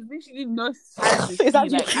 there's literally no sights to see.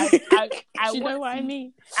 Like, I you know what I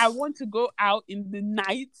mean? I want to go out in the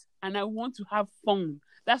night and I want to have fun.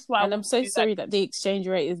 That's why. And I'm so sorry that the exchange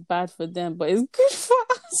rate is bad for them, but it's good for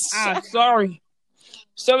us. Sorry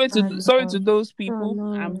to those people.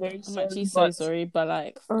 I'm actually so sorry, but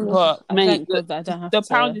like, mate, the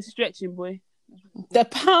pound is stretching, boy. The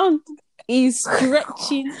pound is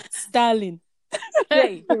stretching, sterling.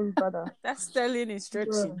 Hey, brother, that sterling is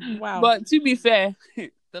stretching. Wow. But to be fair,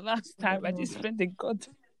 the last time I just spent I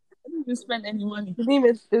didn't spend any money. I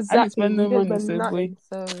didn't spend no money,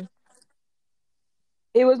 so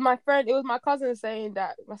it was my friend. It was my cousin saying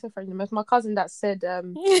that. What's her friend? It was my cousin that said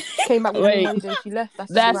came back with me and she left.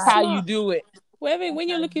 That's how you do it. Wait, when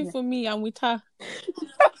you're looking for me, I'm with her.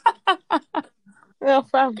 Well,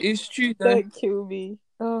 fam, it's true. Though. Don't kill me.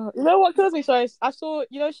 You know what kills me? So I saw,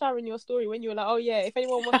 Sharon, your story when you were like, "Oh yeah, if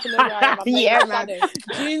anyone wants to know where I am, yeah, man."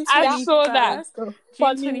 June 21st, I saw that. June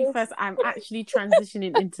 21st, I'm actually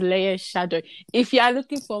transitioning into Leia's shadow. If you are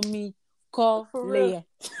looking for me, call Leia.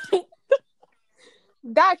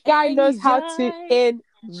 That guy knows how to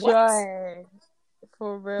enjoy.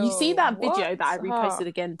 For real. You see that video that I reposted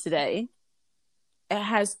again today? It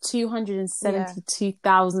has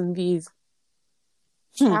 272,000 views.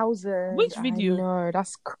 1,000. Which video? No,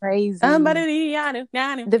 that's crazy.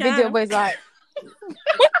 The video was like, Which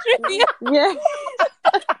video? yeah.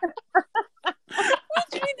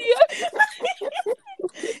 Which video?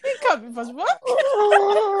 It can't be possible. What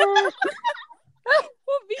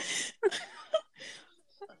video?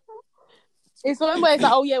 It's one where it's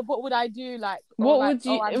like, oh yeah, what would I do? Like, what like, would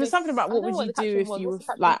you? It was something about what would you do if you were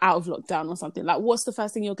like out of lockdown or something. Like, what's the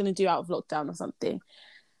first thing you're going to do out of lockdown or something?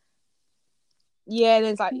 Yeah, and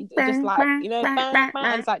it's like just like and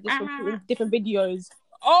it's like just different videos.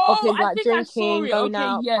 Oh, of him, like, I think drinking, I saw it. going Okay,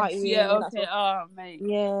 out, yes, partying, yeah, and okay. Oh, mate.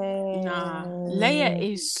 Yeah. Nah, Leia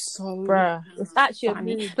is so bruh. It's actually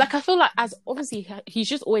funny. Like, I feel like as obviously he's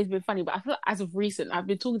just always been funny, but I feel like as of recent, I've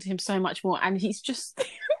been talking to him so much more, and he's just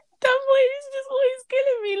that boy is just always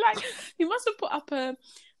killing me. Like, he must have put up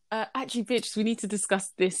actually, bitch, we need to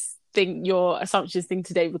discuss this thing, your assumptions thing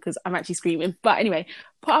today, because I'm actually screaming. But anyway,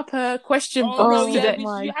 put up a question box today.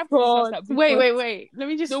 My God. Wait. Let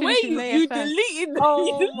me just finish you deleted.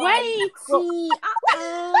 Wait.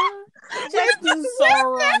 Just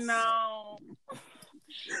Zora now.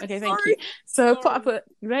 Okay, thank you. So put up a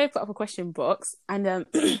question box, and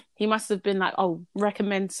he must have been like, oh,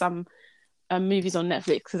 recommend some movies on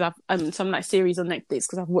Netflix, because I've some like series on Netflix,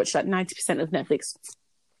 because I've watched like 90% of Netflix.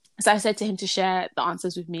 So I said to him to share the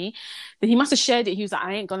answers with me. Then he must have shared it. He was like,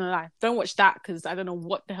 I ain't gonna lie, don't watch that, because I don't know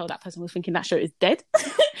what the hell that person was thinking, that show is dead.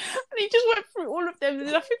 And he just went through all of them, and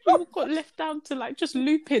then I think we all got left down to like just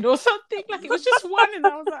Lupin or something. Like, it was just one, and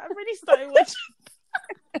I was like, I really started watching.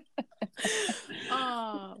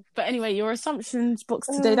 But anyway, your assumptions box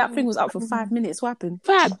today, that thing was up for 5 minutes. What happened?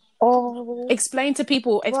 Fab. Explain to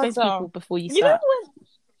people before you start.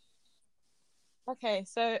 Okay,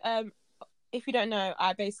 so if you don't know,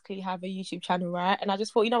 I basically have a YouTube channel, right? And I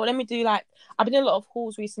just thought, you know what, let me do like, I've been doing a lot of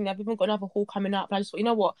hauls recently. I've even got another haul coming up. And I just thought, you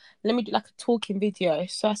know what, let me do like a talking video.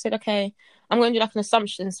 So I said, okay, I'm going to do like an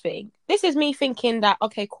assumptions thing. This is me thinking that,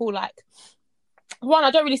 okay, cool, like, one,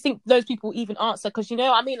 I don't really think those people even answer, because, you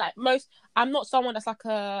know, I mean, like, I'm not someone that's like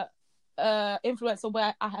a influencer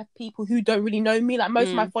where I have people who don't really know me. Like, most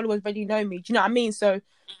of my followers already know me. Do you know what I mean? So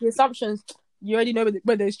the assumptions, you already know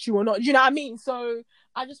whether it's true or not. Do you know what I mean? So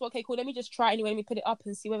I just, okay, cool, let me just try anyway. Let me put it up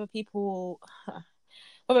and see whether people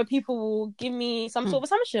will give me some sort of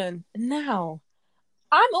assumption. Now,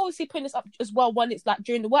 I'm obviously putting this up as well when it's like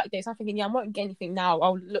during the work day. So I'm thinking, yeah, I won't get anything now.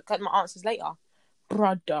 I'll look at my answers later.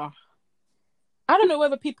 Brother, I don't know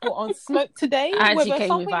whether people are on smoke today, whether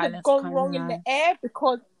something has gone wrong in the air,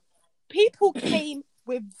 because people came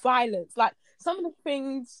with violence. Like, some of the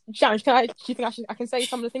things, Sharon, do you think I can say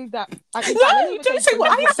some of the things that I can say? No, you don't say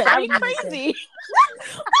what I said. Are you crazy?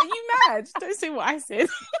 Are you mad? Don't say what I said.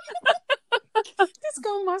 This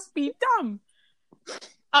girl must be dumb.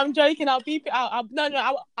 I'm joking. I'll beep it out. I'll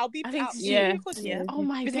beep it out. Yeah. Oh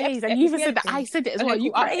my days! And you even said that I said it as well.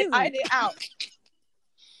 You crazy? I edit it out.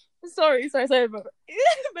 Sorry. But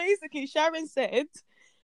basically, Sharon said,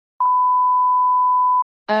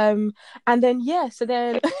 and then so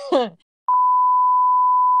then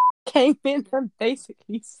came in and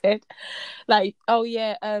basically said, like, oh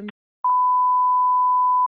yeah, it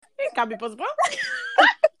can't be possible.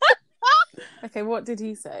 Okay, what did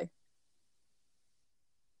he say?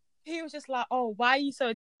 He was just like, oh, why are you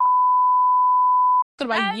so What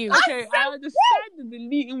about you? Okay, I understand the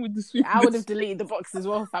deleting with the sweet. I would have deleted the box as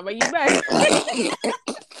well, fam. Are you mad?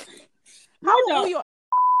 How are all your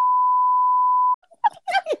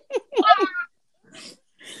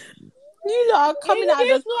you lot are coming out of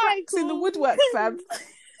the cracks in the woodwork, fam.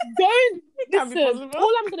 Don't listen.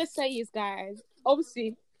 All I'm gonna say is, guys,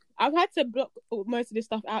 obviously I've had to block most of this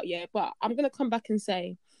stuff out, yeah, but I'm gonna come back and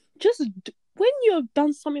say, just when you've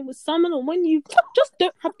done something with someone, or when you just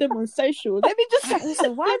don't have them on social, let me just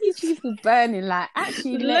also, why are these people burning? Like,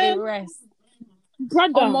 actually let it rest,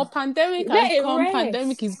 brother. More pandemic has come,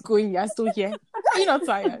 pandemic is going, you're still here. You're not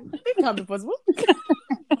tired. It can't be possible.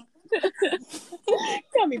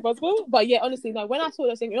 Can't be possible. But yeah, honestly, like, when I saw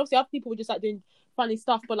those things, obviously other people were just like doing funny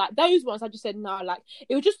stuff, but like those ones, I just said no. Like,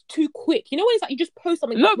 it was just too quick. You know when it's like you just post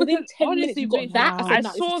something, like, within 10 minutes you got that. I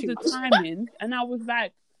saw the timing and I was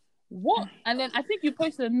like, what? And then I think you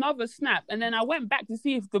posted another snap, and then I went back to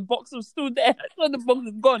see if the box was still there. I saw the box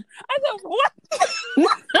was gone. I said, what?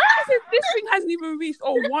 I said, this thing hasn't even reached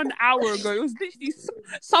 1 hour ago. It was literally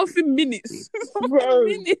something minutes.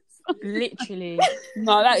 Literally.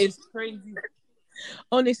 No, that is crazy.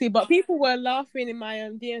 Honestly, but people were laughing in my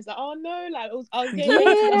DMs like, oh no, like, I was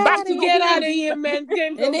getting back to get out of here, man.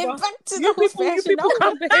 And then back to the people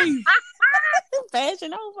can't behave.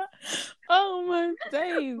 version over. Oh my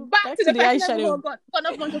days. Back to the eyeshadow. Got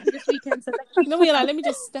another one this weekend. So you know, we're like, let me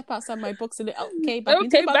just step outside my box a little. Okay, back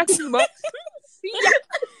into the box. See ya.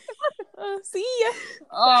 See ya.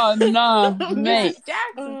 Oh no, mate.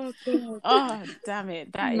 Oh damn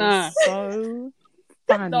it. That is so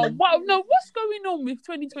funny. No, what's going on with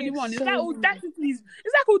 2021? Is that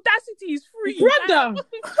Audacity is free? Brother.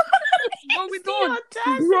 What's going on?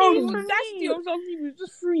 Audacity or something is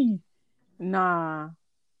just free. Nah.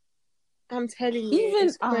 I'm telling you, even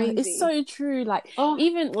it's crazy. It's so true. Like,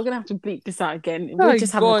 even we're gonna have to bleep this out again. We're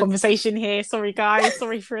just having a conversation here. Sorry, guys.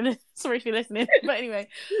 Sorry if you're listening. But anyway,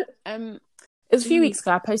 it was a few weeks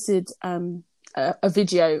ago. I posted a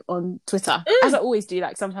video on Twitter, as I always do.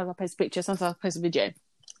 Like, sometimes I post a picture, sometimes I post a video.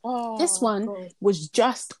 This one was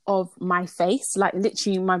just of my face. Like,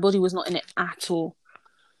 literally, my body was not in it at all.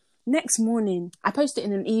 Next morning, I posted it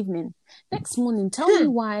in an evening. Next morning, tell me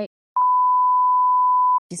why.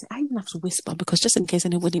 I even have to whisper because just in case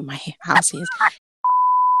anybody in my house hears.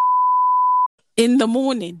 In the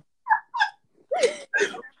morning.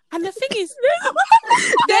 And the thing is,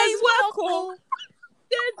 there's work.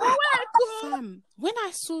 Fam, when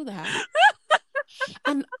I saw that,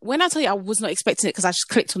 and when I tell you I was not expecting it because I just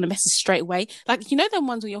clicked on the message straight away. Like, you know them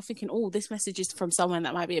ones where you're thinking, oh, this message is from someone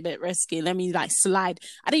that might be a bit risky. Let me like slide.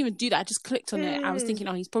 I didn't even do that. I just clicked on it. I was thinking,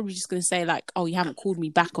 oh, he's probably just going to say like, oh, you haven't called me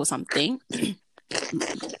back or something.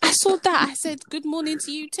 I saw that. I said, good morning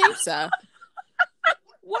to you too, sir.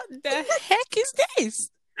 What the heck is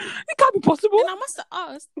this? It can't be possible. And I must have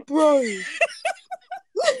asked. Bro. It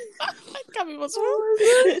can't be possible.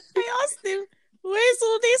 I asked him, where's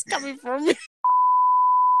all this coming from?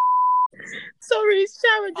 Sorry,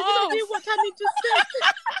 Sharon, did you not do what Tammy just said?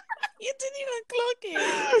 You didn't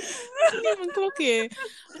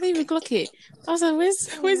even clock it. I was like,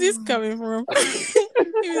 where's this coming from?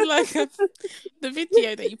 He was like, the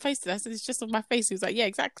video that you posted, I said, it's just on my face. He was like, yeah,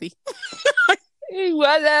 exactly.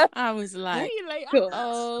 I was like,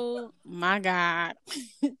 oh my God.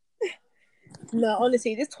 No,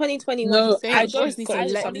 honestly, this 2021. No, I just need to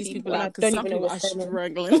let these people out because some people are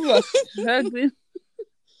struggling.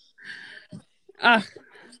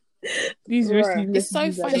 These it's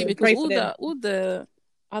so funny because all the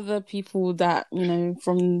other people that, you know,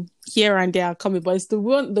 from here and there are coming, but it's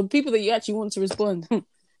the people that you actually want to respond.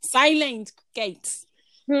 Silent gates.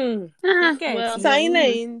 Well,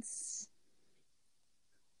 silence.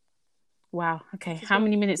 Wow. Okay. How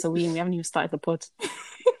many minutes are we in? We haven't even started the pod.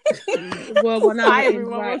 Well, we're now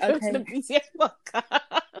right. Okay.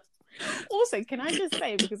 Also, can I just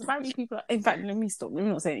say, because apparently people are, in fact, let me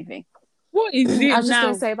not say anything. What is it I was just now?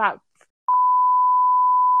 going to say about...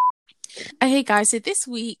 Hey guys, so this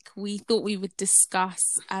week we thought we would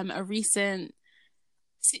discuss a recent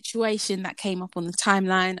situation that came up on the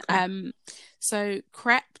timeline. So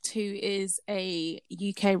Krept, who is a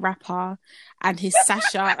UK rapper, and his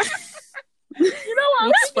Sasha... You know what I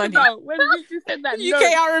was thinking about when you just said that? UK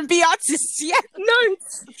R&B artists, yeah.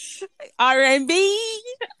 Notes. R&B.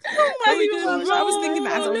 Oh my God. I was thinking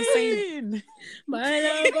that as I was saying. My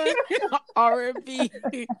lover. R&B.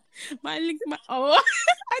 I don't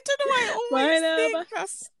know why I always think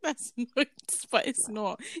that's notes, but it's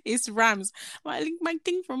not. It's Rams. I link my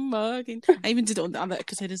thing from Morgan. I even did it on the other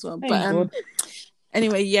episode as well. But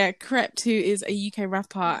anyway, yeah, Krept, who is a UK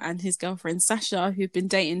rapper, and his girlfriend Sasha, who've been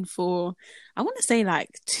dating for, I want to say like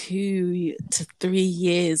 2 to 3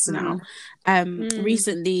 years now.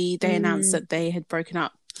 Recently, they announced that they had broken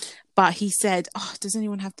up. But he said, "Oh, does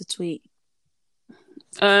anyone have the tweet?"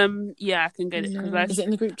 Yeah, I can get it because is it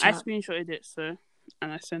in the group chat? I screenshotted it,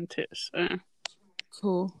 and I sent it. So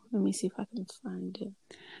cool. Let me see if I can find it.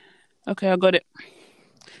 Okay, I got it.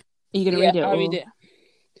 Are you gonna read it? I'll read it.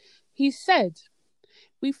 He said,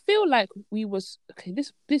 "We feel like we was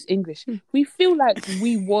this English. We feel like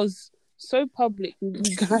we was so public with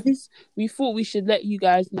you guys. We thought we should let you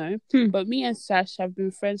guys know. But me and Sash have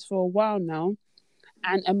been friends for a while now,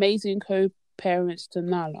 and amazing co-parents to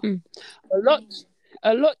Nala.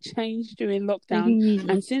 A lot changed during lockdown,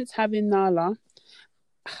 and since having Nala,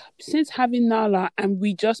 and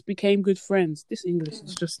we just became good friends. This English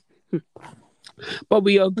is just, but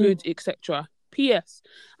we are good, etc. P.S.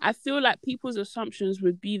 I feel like people's assumptions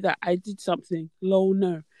would be that I did something. Lol,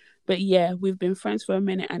 no. But yeah, we've been friends for a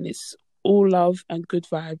minute, and it's all love and good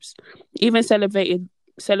vibes. Even celebrated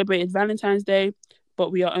Valentine's Day,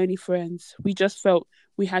 but we are only friends. We just felt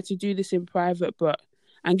we had to do this in private,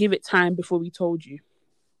 and give it time before we told you."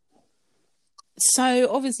 So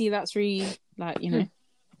obviously that's really like, you know,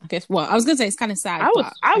 I guess. Well, I was gonna say it's kind of sad.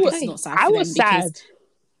 I was sad.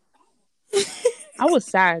 I was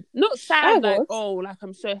sad. Not sad, like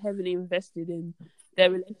I'm so heavily invested in their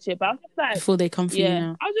relationship. I was just like, before they come for you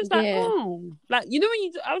now. I was just like, like, you know,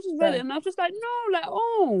 I was just read it and I was just like, no, like,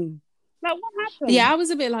 like, what happened? Yeah, I was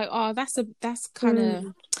a bit like, that's kind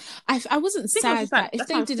of. I wasn't sad that if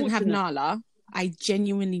they didn't have Nala, I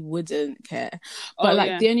genuinely wouldn't care.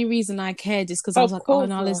 But the only reason I cared is because I was like,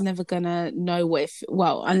 Nala's never gonna know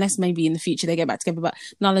unless maybe in the future they get back together, but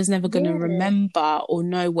Nala's never gonna remember or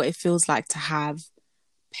know what it feels like to have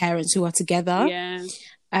parents who are together. Yeah.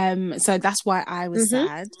 So that's why I was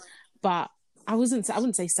sad. But I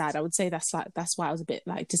wouldn't say sad. I would say that's why I was a bit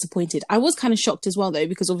like disappointed. I was kind of shocked as well though,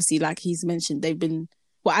 because obviously, like he's mentioned, they've been.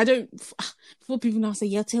 Well, I don't. For people now say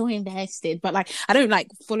you're too invested, but like I don't like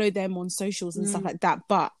follow them on socials and stuff like that.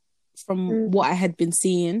 But from what I had been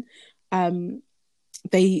seeing,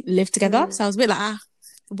 they live together. So I was a bit like,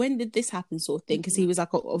 when did this happen, sort of thing? Because he was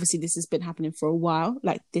like, obviously this has been happening for a while.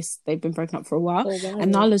 Like they've been broken up for a while,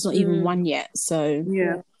 and Nala's not even one yet. So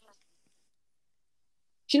yeah.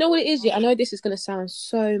 Do you know what it is? Yeah, I know this is gonna sound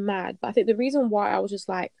so mad, but I think the reason why I was just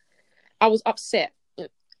like, I was upset.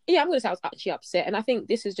 Yeah, I'm going to say I was actually upset. And I think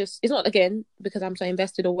this is just, it's not, again, because I'm so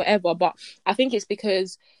invested or whatever, but I think it's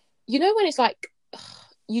because, you know, when it's like,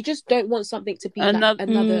 you just don't want something to be another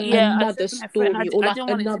story or like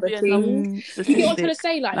another thing. You get what I'm trying to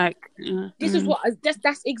say? This is what,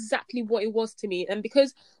 that's exactly what it was to me. And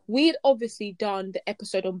because we'd obviously done the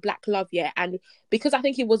episode on Black Love, and because I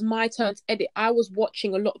think it was my turn to edit, I was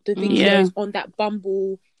watching a lot of the videos on that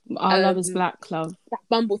Bumble. Our Love is Black Love. That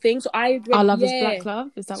Bumble thing. So I read, Our Love is Black Love.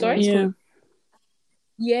 Is that what it's called?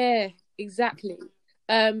 Yeah, exactly.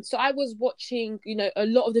 So I was watching, you know, a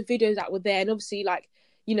lot of the videos that were there, and obviously, like,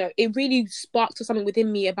 you know, it really sparked something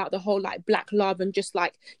within me about the whole like Black love and just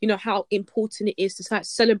like, you know, how important it is to like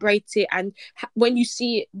celebrate it, and when you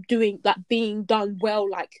see it doing like being done well,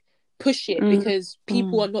 like push it because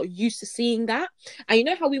people are not used to seeing that. And you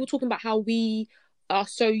know how we were talking about how we are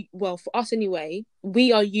so, well, for us anyway,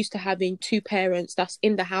 we are used to having two parents that's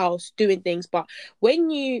in the house doing things. But when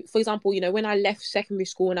you, for example, you know, when I left secondary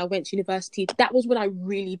school and I went to university, that was when I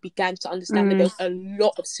really began to understand that there's a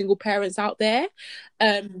lot of single parents out there,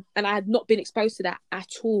 and I had not been exposed to that at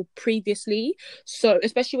all previously. So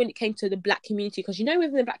especially when it came to the Black community, because you know,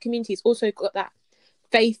 within the Black community, it's also got that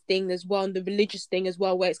faith thing as well, and the religious thing as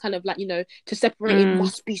well, where it's kind of like, you know, to separate it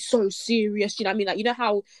must be so serious, you know what I mean? Like, you know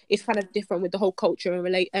how it's kind of different with the whole culture and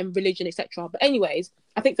religion, etc. But anyways,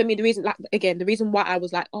 I think for me, the reason, like, again, the reason why I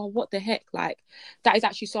was like, oh, what the heck, like, that is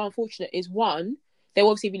actually so unfortunate is, one, they were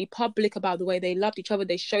obviously really public about the way they loved each other.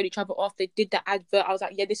 They showed each other off. They did the advert. I was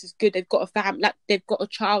like, yeah, this is good. They've got a family. Like, they've got a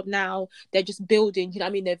child now. They're just building. You know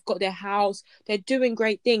what I mean? They've got their house. They're doing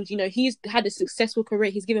great things. You know, he's had a successful career.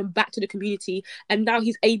 He's given back to the community. And now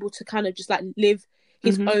he's able to kind of just like live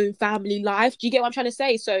his own family life. Do you get what I'm trying to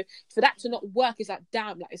say? So for that to not work is like,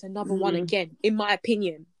 damn, like it's another one again, in my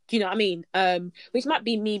opinion. Do you know what I mean? Which might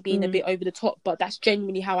be me being a bit over the top, but that's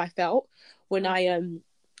genuinely how I felt when I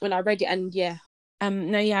read it. And yeah.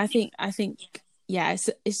 I think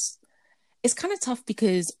it's kind of tough,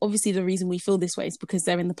 because obviously the reason we feel this way is because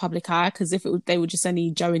they're in the public eye. Because if they were just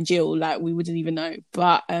only Joe and Jill, like, we wouldn't even know.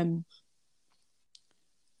 But the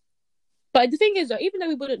thing is, though, even though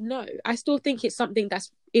we wouldn't know, I still think it's something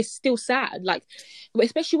it's still sad. Like,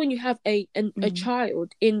 especially when you have a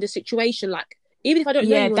child in the situation. Like, even if I don't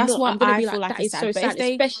know you or that's not, what I'm gonna I be feel like, that is sad. so sad,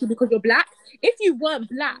 especially because you're Black. If you weren't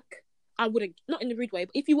Black, I wouldn't, not in a rude way,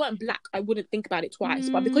 but if you weren't Black, I wouldn't think about it twice.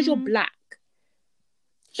 But because you're Black,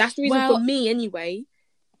 that's the reason for me anyway.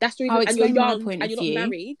 That's the reason, and you're young and you're not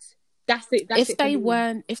married. That's it.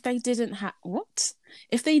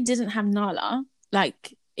 If they didn't have Nala,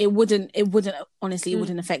 like, it wouldn't honestly, it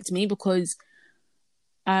wouldn't affect me, because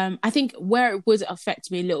I think where it would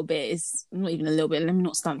affect me a little bit is, not even a little bit, let me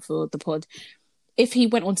not stunt for the pod. If he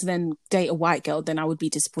went on to then date a white girl, then I would be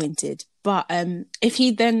disappointed. But if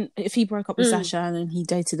he broke up with Sasha and then he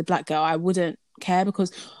dated the Black girl, I wouldn't care,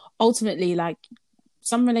 because ultimately, like,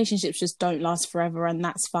 some relationships just don't last forever, and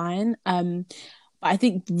that's fine. But I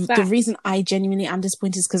think the reason I genuinely am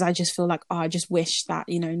disappointed is because I just feel like, I just wish that,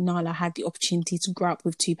 you know, Nala had the opportunity to grow up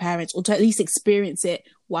with two parents, or to at least experience it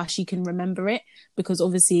while she can remember it, because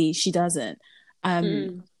obviously she doesn't.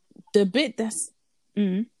 The bit that's...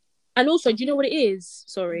 And also, do you know what it is?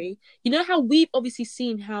 Sorry. You know how we've obviously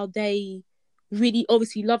seen how they really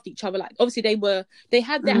obviously loved each other. Like, obviously they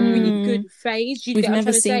had that really good phase. We've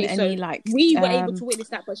never seen any, like... We were able to witness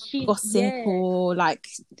that, but gossip or, like...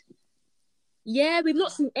 Yeah, we've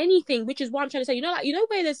not seen anything, which is what I'm trying to say. You know, like, you know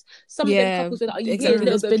where there's some of them couples where, like, you exactly.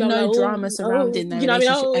 There's been no drama surrounding their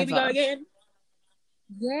relationship ever. Here we go again.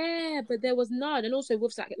 Yeah, but there was none. And also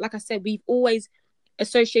with, like I said, we've always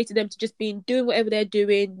associated them to just doing whatever they're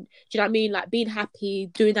doing. Do you know what I mean? Like being happy,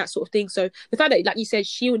 doing that sort of thing. So the fact that, like you said,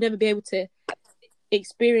 she would never be able to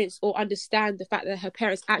experience or understand the fact that her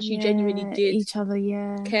parents actually genuinely did each other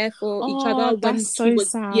care for each other when that's so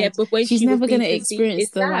sad. but when she's never going to experience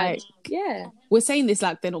the sad. We're saying this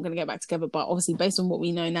like they're not going to get back together, but obviously based on what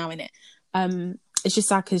we know now in it, it's just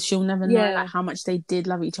sad because she'll never know like how much they did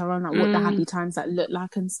love each other and like what the happy times like look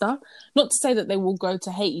like and stuff. Not to say that they will grow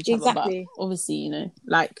to hate each other, but obviously, you know,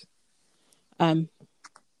 like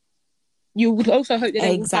you would also hope that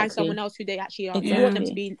they will find someone else who they actually are. You want them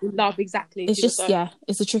to be in love exactly. It's just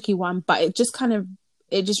it's a tricky one, but it just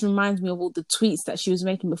reminds me of all the tweets that she was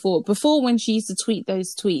making before when she used to tweet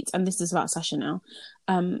those tweets. And this is about Sasha now.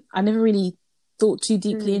 I never really thought too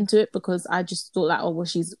deeply into it because I just thought like, oh well,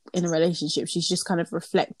 she's in a relationship, she's just kind of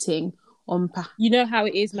reflecting on you know how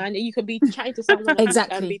it is, man. You could be chatting to someone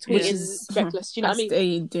exactly and be tweeting which is reckless. You know what I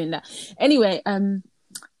mean? Doing that anyway.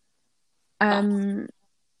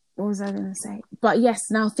 What was I going to say? But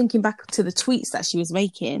yes, now thinking back to the tweets that she was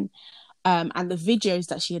making, and the videos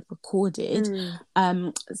that she had recorded,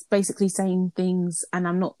 it's basically saying things, and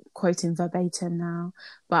I'm not quoting verbatim now,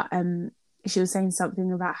 but she was saying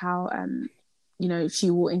something about how you know, she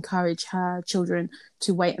will encourage her children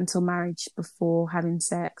to wait until marriage before having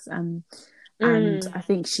sex, and I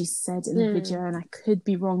think she said in the video, and I could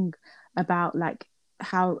be wrong about like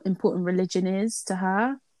how important religion is to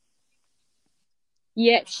her.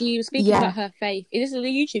 Yeah, she was speaking about her faith. This is a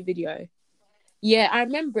YouTube video. Yeah, I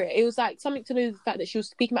remember it. It was like something to do with the fact that she was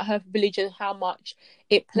speaking about her religion, how much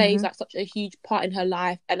it plays like such a huge part in her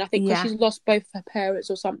life. And I think because she's lost both her parents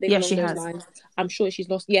or something along those lines. I'm sure she's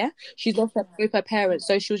lost both her parents.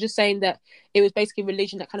 So she was just saying that it was basically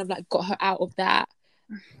religion that kind of like got her out of that.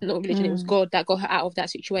 Not religion, it was God that got her out of that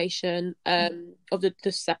situation, of the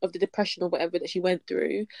depression or whatever that she went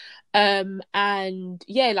through. And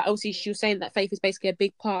yeah, like obviously she was saying that faith is basically a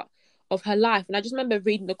big part of her life. And I just remember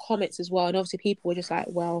reading the comments as well, and obviously people were just like,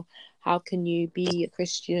 well, how can you be a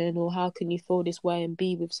Christian, or how can you feel this way and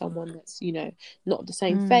be with someone that's, you know, not the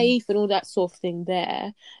same faith, and all that sort of thing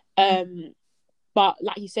there. But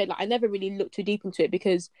like you said, like I never really looked too deep into it,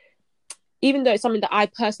 because even though it's something that I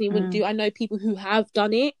personally wouldn't do, I know people who have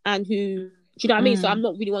done it and who, do you know what I mean? So I'm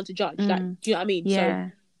not really one to judge. Like, do you know what I mean? Yeah.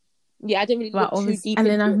 So, yeah, I didn't really look too deep. And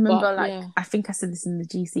then I remember, I think I said this in the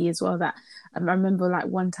GC as well, that I remember like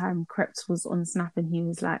one time Krept was on Snap and he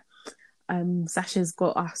was like, Sasha's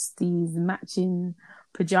got us these matching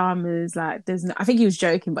pajamas. Like, I think he was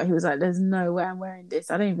joking, but he was like, there's no way I'm wearing this.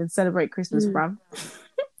 I don't even celebrate Christmas, bruv.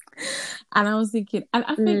 And I was thinking, and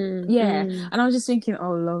I think, and I was just thinking,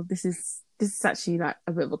 oh Lord, this is actually like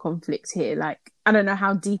a bit of a conflict here. Like, I don't know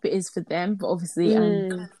how deep it is for them, but obviously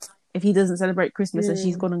if he doesn't celebrate Christmas and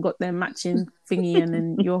she's gone and got their matching thingy, and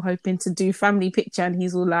then you're hoping to do family picture and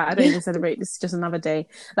he's all like, I don't even celebrate, this is just another day.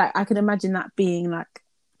 Like, I can imagine that being like,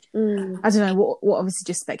 I don't know, what obviously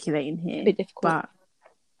just speculating here, a bit difficult. But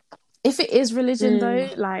if it is religion though,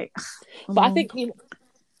 like, but I think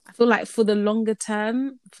I feel like for the longer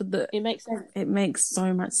term, it makes sense. It makes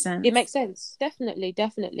so much sense. It makes sense,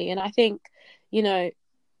 definitely. And I think, you know,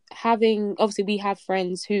 obviously we have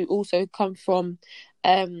friends who also come from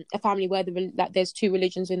a family where there's two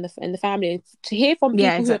religions in the family. To hear from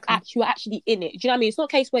people who are actually in it, do you know what I mean? It's not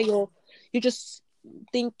a case where you're just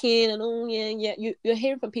thinking and you're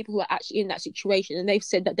hearing from people who are actually in that situation, and they've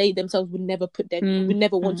said that they themselves would never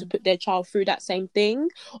want to put their child through that same thing,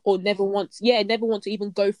 or never want to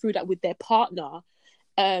even go through that with their partner.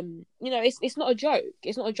 You know, it's not a joke.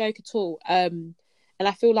 It's not a joke at all. And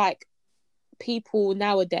I feel like people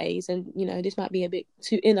nowadays, and you know, this might be a bit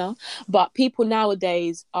too inner, but people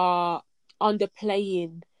nowadays are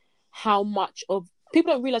underplaying how much of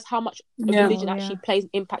people don't realize how much religion actually plays an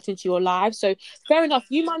impact into your life. So fair enough,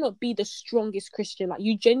 you might not be the strongest Christian, like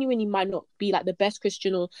you genuinely might not be like the best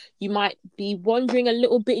Christian, or you might be wandering a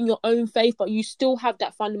little bit in your own faith, but you still have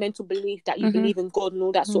that fundamental belief that you believe in God and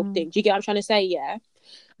all that sort of thing. Do you get what I'm trying to say? Yeah.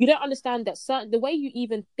 You don't understand that the way you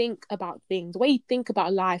even think about things, the way you think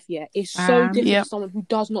about life, is so different to someone who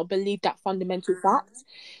does not believe that fundamental fact.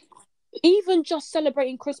 Even just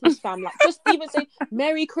celebrating Christmas, fam, like just even say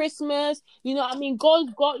Merry Christmas, you know what I mean?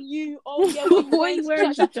 God got you. Oh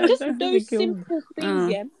yeah, just those simple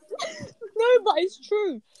things, No, but it's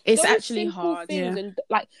true. It's those actually hard, things,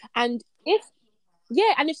 and if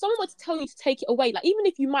someone were to tell you to take it away, like even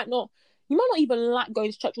if you might not even like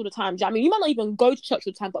going to church all the time. Do you know what I mean? You might not even go to church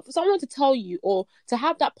all the time, but for someone to tell you or to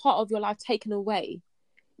have that part of your life taken away,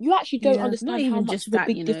 you actually don't understand how much of a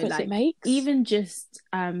big difference it makes. Even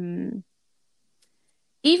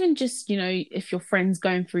just, you know, if your friend's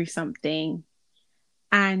going through something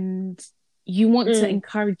and you want to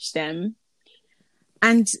encourage them,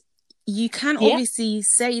 and you can obviously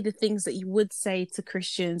say the things that you would say to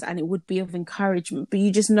Christians and it would be of encouragement, but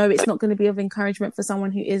you just know it's not going to be of encouragement for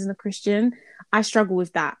someone who isn't a Christian. I struggle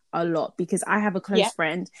with that a lot because I have a close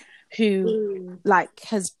friend who like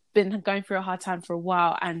has been going through a hard time for a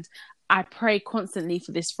while, and I pray constantly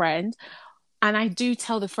for this friend. And I do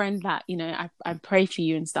tell the friend that, you know, I pray for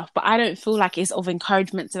you and stuff, but I don't feel like it's of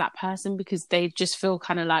encouragement to that person because they just feel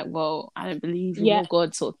kind of like, well, I don't believe in your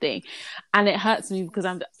God sort of thing. And it hurts me because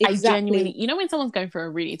I genuinely, you know, when someone's going through a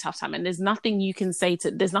really tough time and there's nothing you can say,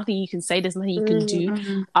 there's nothing you can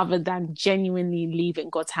do other than genuinely leave it in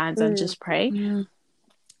God's hands and just pray.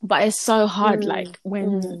 But it's so hard, like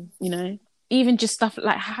when, you know, even just stuff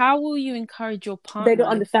like, how will you encourage your partner? They don't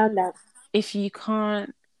understand that. If you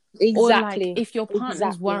can't, exactly. Or like if your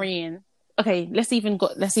partner's worrying, okay, let's even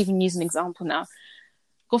use an example now.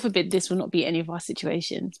 God forbid this will not be any of our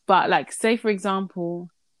situations, but like say for example,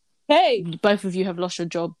 hey, both of you have lost your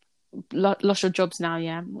jobs now,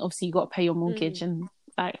 yeah. Obviously you got to pay your mortgage and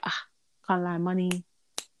like can't lie, money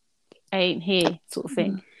ain't here sort of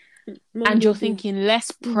thing. And you're thinking,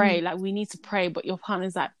 let's pray, like we need to pray, but your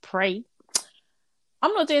partner's like, pray?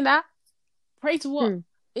 I'm not doing that. Pray to what?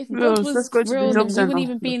 If God was real, we wouldn't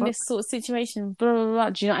even be in this sort of situation. Blah, blah, blah.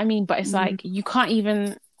 Do you know what I mean? But it's like you can't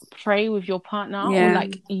even pray with your partner, or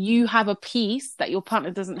like you have a peace that your partner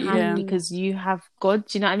doesn't have because you have God.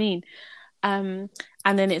 Do you know what I mean? And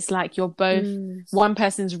then it's like you're both. One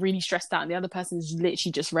person's really stressed out, and the other person's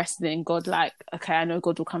literally just resting in God. Like, okay, I know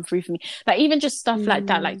God will come through for me. Like even just stuff like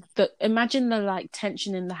that. Like imagine the like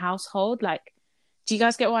tension in the household. Like, do you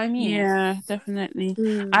guys get what I mean? Yeah, definitely.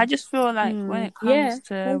 I just feel like when it comes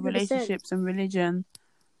to 100%. Relationships and religion,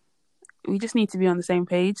 we just need to be on the same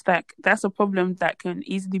page. Like that's a problem that can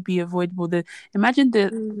easily be avoidable. Imagine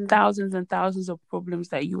the thousands and thousands of problems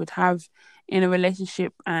that you would have in a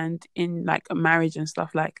relationship and in like a marriage and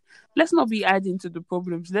stuff. Like, let's not be adding to the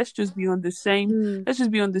problems. Let's just be on the same. Let's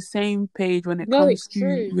just be on the same page when it comes to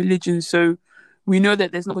religion. So we know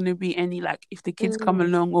that there's not going to be any like if the kids come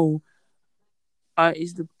along,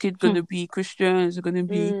 is the kid going to be Christian? Is it going to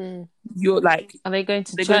be you're like? Are they going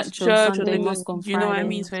to church or they must go on Friday? You know what I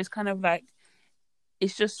mean? So it's kind of like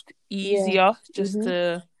it's just easier just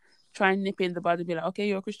to try and nip in the bud and be like, okay,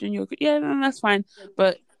 you're a Christian, that's fine.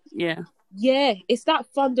 But it's that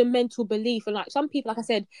fundamental belief, and like some people, like I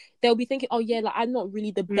said, they'll be thinking, oh yeah, like I'm not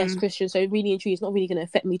really the best Christian, so really and truly it's not really going to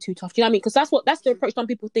affect me too tough. Do you know what I mean? Because that's the approach some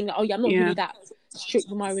people think, like, oh yeah, I'm not really that strict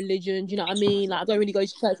with my religion. Do you know what I mean? Like I don't really go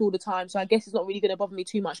to church all the time, so I guess it's not really going to bother me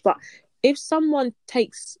too much. But if someone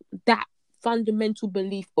takes that fundamental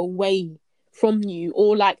belief away from you,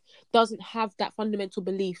 or like doesn't have that fundamental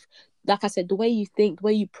belief, like I said, the way you think, the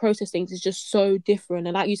way you process things is just so different.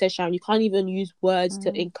 And like you said, Sharon, you can't even use words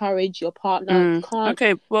to encourage your partner. You can't.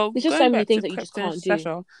 Okay, well, there's just so many things that you just can't do.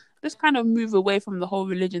 Sasha, let's kind of move away from the whole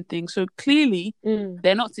religion thing. So clearly,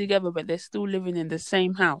 they're not together, but they're still living in the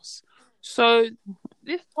same house. So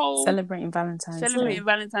this whole celebrating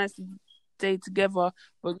Valentine's Day together,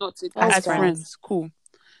 but not as friends. Cool.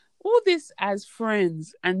 All this as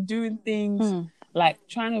friends and doing things like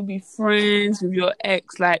trying to be friends with your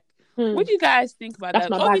ex, like. What do you guys think about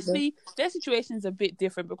that? Obviously, their situation is a bit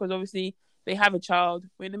different because obviously they have a child.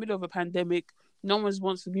 We're in the middle of a pandemic. No one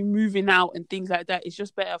wants to be moving out and things like that. It's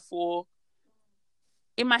just better for...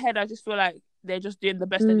 In my head, I just feel like they're just doing the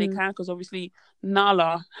best that they can because obviously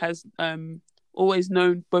Nala has always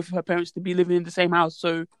known both of her parents to be living in the same house.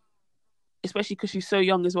 So, especially because she's so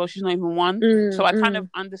young as well, she's not even one. So I kind of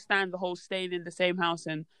understand the whole staying in the same house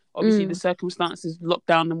and obviously the circumstances,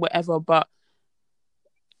 lockdown and whatever, but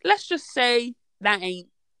let's just say that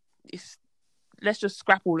let's just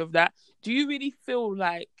scrap all of that. Do you really feel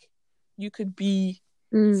like you could be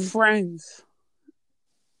friends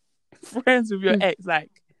with your ex? Like,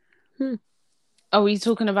 are we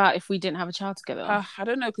talking about if we didn't have a child together? I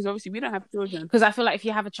don't know, because obviously we don't have children. Because I feel like if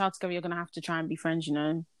you have a child together, you're going to have to try and be friends, you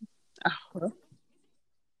know?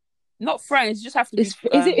 Not friends, you just have to be... Is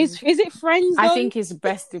it friends, though? I think it's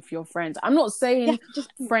best if you're friends. I'm not saying just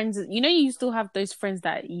friends... You know, you still have those friends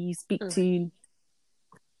that you speak to...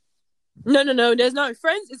 No, there's no...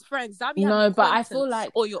 Friends is friends. No, but I feel like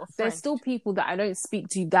there's still people that I don't speak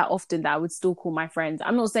to that often that I would still call my friends.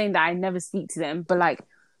 I'm not saying that I never speak to them, but like...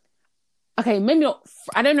 Okay, maybe not...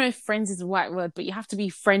 I don't know if friends is the right word, but you have to be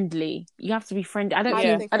friendly. You have to be friendly. I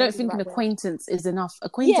don't think an acquaintance is enough.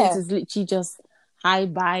 Acquaintance is literally just, hi,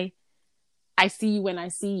 bye. I see you when I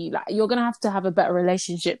see you. Like, you're gonna have a better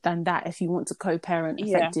relationship than that if you want to co-parent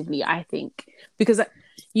effectively. I think because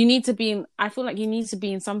you need to be in. I feel like you need to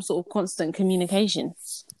be in some sort of constant communication.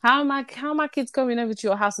 How are my kids coming over to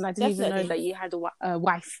your house and I didn't even know that you had a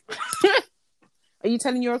wife? Are you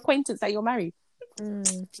telling your acquaintance that you're married?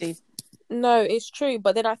 Please. No, it's true.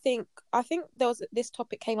 But then I think there was this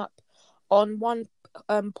topic came up on one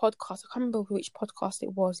podcast. I can't remember which podcast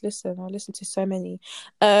it was. Listen, I listened to so many.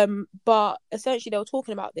 But essentially they were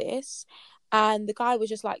talking about this, and the guy was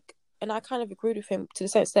just like, and I kind of agreed with him to the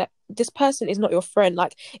sense that this person is not your friend.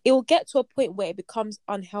 Like, it will get to a point where it becomes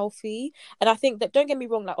unhealthy. And I think that, don't get me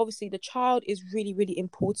wrong, like, obviously the child is really, really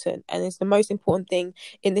important and it's the most important thing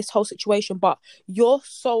in this whole situation. But your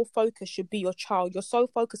sole focus should be your child. Your sole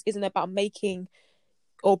focus isn't about making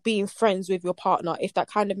or being friends with your partner, if that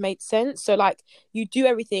kind of makes sense. So, like, you do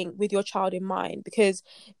everything with your child in mind, because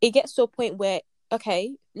it gets to a point where,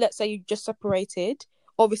 okay, let's say you just separated.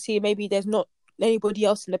 Obviously, maybe there's not anybody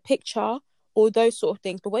else in the picture or those sort of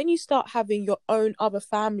things, but when you start having your own other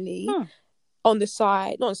family on the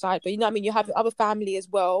side, not on the side, but you know what I mean, you have your other family as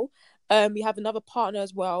well, you have another partner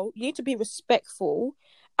as well, you need to be respectful.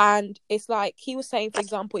 And it's like he was saying, for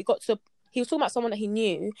example, he was talking about someone that he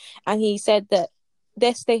knew, and he said that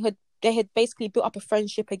they had basically built up a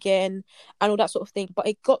friendship again and all that sort of thing, but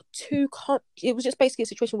it got it was just basically a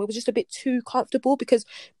situation where it was just a bit too comfortable, because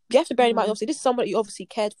you have to bear in mind, obviously, this is somebody you obviously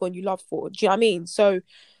cared for and you loved for. Do you know what I mean? So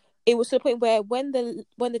it was to the point where when the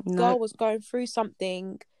girl was going through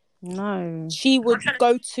something, she would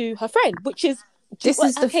go to her friend, which is the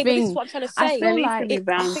thing. But this is what I'm trying to say. I feel like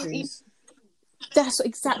boundaries. That's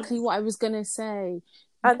exactly what I was gonna say,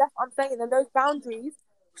 and that's what I'm saying. And those boundaries,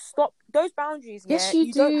 stop those boundaries. Yes,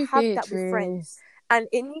 you don't have Beatrice. that with friends, and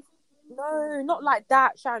it needs. No, not like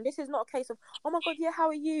that, Sharon. This is not a case of, oh my god, yeah, how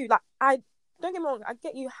are you? Like, don't get me wrong, I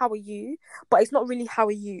get you, how are you? But it's not really how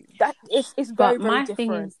are you. That it's very, very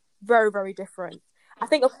different. Very, very different. I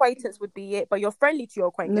think acquaintance would be it, but you're friendly to your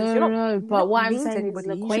acquaintance. But what I'm saying is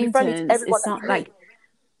an acquaintance. It's not like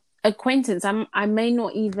acquaintance. I may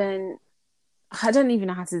not even. I don't even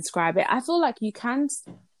know how to describe it. I feel like you can.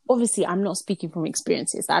 Obviously, I'm not speaking from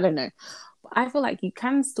experiences. I don't know. But I feel like you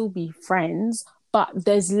can still be friends, but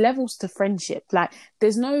there's levels to friendship. Like,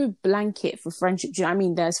 there's no blanket for friendship. Do you know what I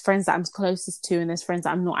mean? There's friends that I'm closest to and there's friends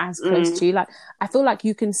that I'm not as close to. Like, I feel like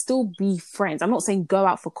you can still be friends. I'm not saying go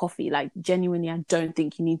out for coffee. Like, genuinely, I don't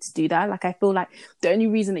think you need to do that. Like, I feel like the only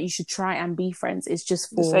reason that you should try and be friends is just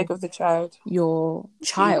for the sake of the child. Your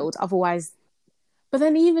child. Otherwise, but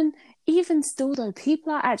then even still though,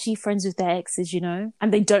 people are actually friends with their exes, you know,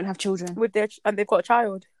 and they don't have children. And they've got a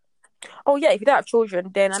child. Oh yeah, if you don't have children,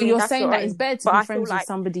 then so you're saying that it's better to be friends with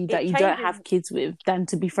somebody that you don't have kids with than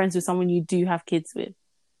to be friends with someone you do have kids with.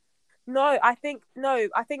 No, I think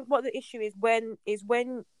what the issue is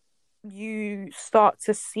when you start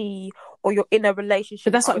to see, or you're in a relationship.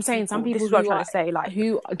 But that's what I'm saying. Some people who don't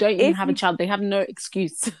even have a child, they have no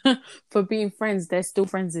excuse for being friends. They're still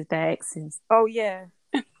friends with their exes. Oh yeah.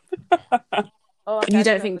 You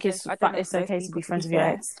don't think it's okay to be friends with your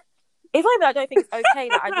ex? It's not that I don't think it's okay.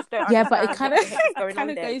 Like, I just don't. Yeah, but it kind of goes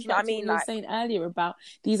back to what you were saying earlier about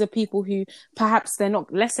these are people who perhaps they're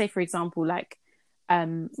not. Let's say, for example, like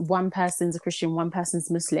one person's a Christian, one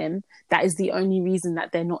person's Muslim. That is the only reason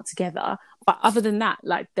that they're not together. But other than that,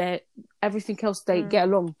 like everything else, they get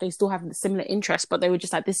along. They still have similar interests, but they were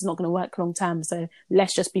just like, this is not going to work long term. So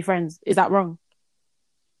let's just be friends. Is that wrong?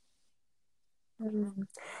 Do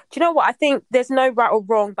you know what? I think there's no right or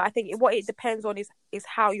wrong, but I think what it depends on is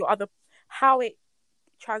how it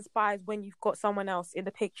transpires when you've got someone else in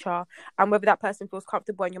the picture, and whether that person feels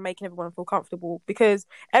comfortable and you're making everyone feel comfortable, because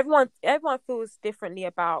everyone feels differently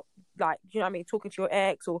about, like, do you know what I mean, talking to your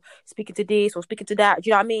ex or speaking to this or speaking to that, do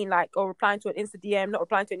you know what I mean, like, or replying to an Insta DM, not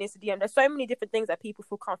replying to an Insta DM. There's so many different things that people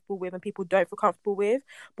feel comfortable with and people don't feel comfortable with.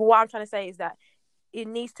 But what I'm trying to say is that it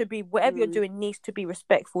needs to be, whatever you're doing needs to be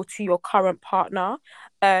respectful to your current partner,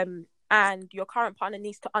 and your current partner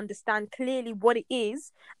needs to understand clearly what it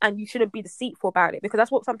is, and you shouldn't be deceitful about it, because that's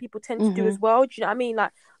what some people tend to do as well. Do you know what I mean?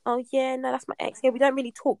 Like, oh yeah, no, that's my ex. Yeah, we don't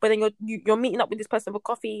really talk, but then you're meeting up with this person for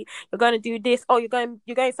coffee. You're going to do this. Oh, you're going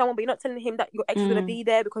somewhere, but you're not telling him that your ex is going to be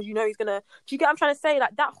there because you know he's gonna. Do you get what I'm trying to say?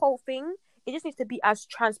 Like, that whole thing, it just needs to be as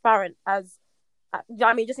transparent as. You know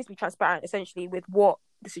what I mean? It just needs to be transparent, essentially, with what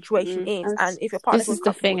the situation is, and if your partner. This is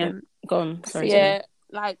the thing. And go on. Sorry. Yeah,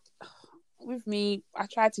 like. With me, I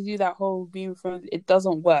try to do that whole being friends. It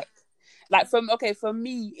doesn't work. Like, for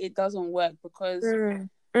me, it doesn't work, because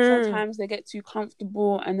sometimes they get too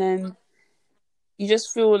comfortable, and then you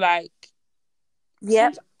just feel like,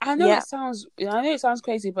 I know it sounds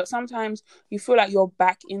crazy, but sometimes you feel like you're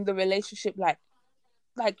back in the relationship, like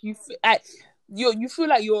you feel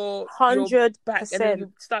like you're 100%, back, and then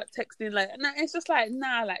you start texting like, nah, it's just like,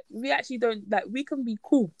 nah, like, we actually don't, like, we can be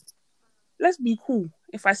cool. Let's be cool.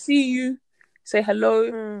 If I see you, say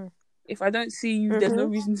hello. If I don't see you, there's no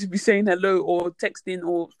reason to be saying hello or texting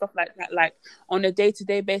or stuff like that. Like on a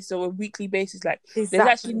day-to-day basis or a weekly basis, like there's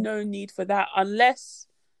actually no need for that unless,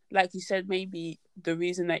 like you said, maybe the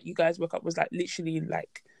reason that you guys woke up was like literally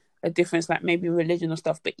like a difference, like maybe religion or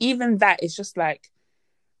stuff. But even that is just like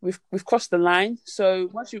we've crossed the line.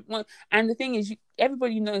 So and the thing is,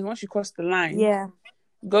 everybody knows once you cross the line,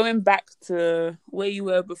 going back to where you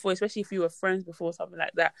were before, especially if you were friends before, something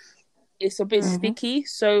like that, it's a bit sticky.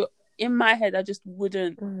 So in my head, I just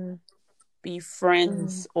wouldn't be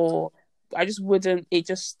friends, or I just wouldn't. I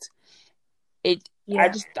just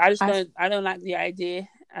don't. I don't like the idea.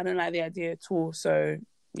 I don't like the idea at all. So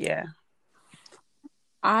yeah,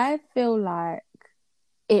 I feel like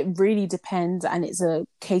it really depends, and it's a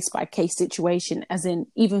case by case situation. As in,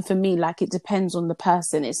 even for me, like it depends on the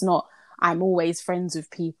person. It's not I'm always friends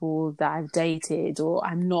with people that I've dated, or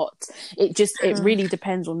I'm not. It really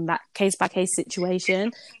depends on that case by case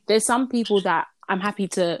situation. There's some people that I'm happy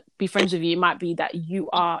to be friends with you. It might be that you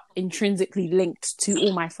are intrinsically linked to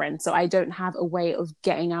all my friends, so I don't have a way of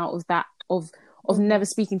getting out of that, of never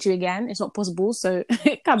speaking to you again. It's not possible, so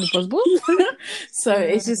it can be possible. So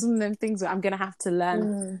it's just one of them things where I'm going to have to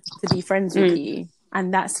learn to be friends with you.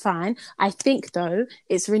 And that's fine. I think, though,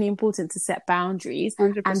 it's really important to set boundaries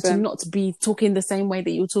 100%. And to not be talking the same way that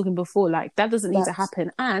you were talking before. Like, that doesn't need to happen.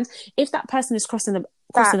 And if that person is crossing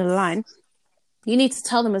the line, you need to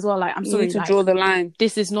tell them as well, like, I'm sorry. You need to draw the line.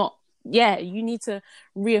 This is not... Yeah, you need to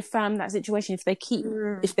reaffirm that situation. If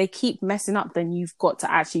they keep messing up, then you've got to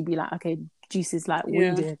actually be like, okay, juice is like, what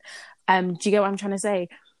you did. Do you get what I'm trying to say?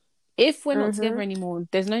 If we're not together anymore,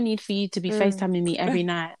 there's no need for you to be FaceTiming me every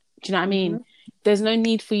night. Do you know what I mean? There's no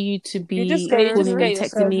need for you to be calling me,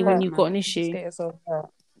 texting me when you've got an issue.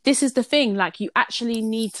 This is the thing. Like, you actually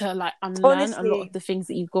need to like unlearn a lot of the things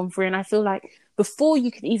that you've gone through. And I feel like before you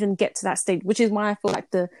can even get to that stage, which is why I feel like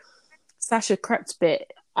the Sasha crept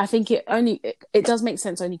bit, I think it does make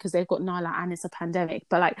sense only because they've got Nyla and it's a pandemic.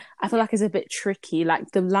 But like, I feel like it's a bit tricky.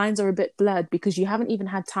 Like, the lines are a bit blurred because you haven't even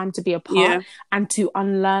had time to be apart and to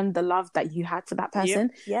unlearn the love that you had for that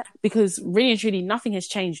person. Yeah. Because really and truly, nothing has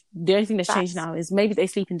changed. The only thing that's changed now is maybe they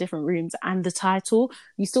sleep in different rooms, and the title,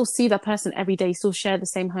 you still see that person every day, you still share the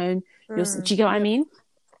same home. Do you get what I mean?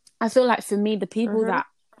 I feel like for me, the people that,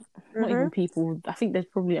 not even people, I think there's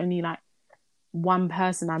probably only like one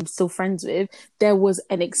person I'm still friends with. There was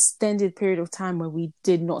an extended period of time where we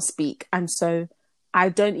did not speak, and so I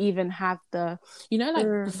don't even have the, you know, like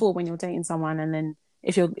before when you're dating someone, and then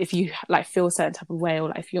if you like feel a certain type of way, or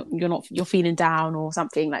like if you're feeling down or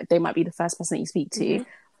something, like they might be the first person that you speak to.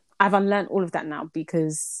 I've unlearned all of that now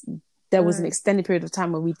because there was an extended period of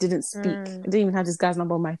time where we didn't speak. I didn't even have this guy's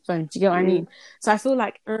number on my phone. Do you get what I mean? So I feel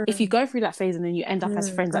like if you go through that phase and then you end up as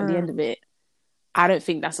friends at the end of it, I don't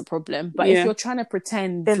think that's a problem. But if you're trying to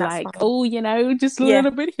pretend like, oh, you know, just a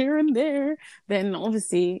little bit here and there, then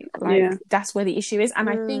obviously like that's where the issue is. And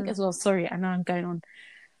I think as well, sorry, I know I'm going on,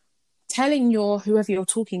 telling whoever you're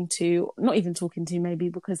talking to, not even talking to maybe,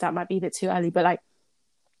 because that might be a bit too early, but like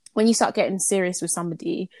when you start getting serious with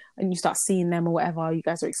somebody and you start seeing them or whatever, you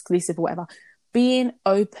guys are exclusive or whatever, being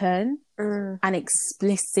open and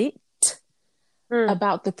explicit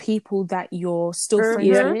about the people that you're still friends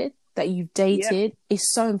with, that you've dated,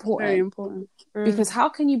 is so important. Very important. Because how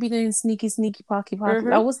can you be doing sneaky parky? Like,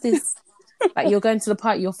 what's this? Like, you're going to the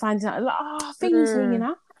party, you're finding out, like, oh, things, you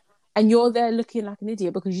know, and you're there looking like an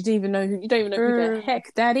idiot because you don't even know who the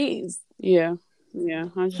heck that is. Yeah,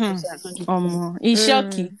 100%. He's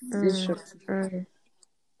shocky.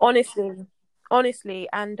 Honestly,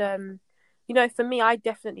 and you know, for me, I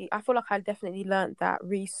feel like I definitely learned that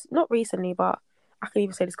not recently, but I can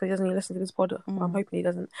even say this because he doesn't even listen to this pod. I'm hoping he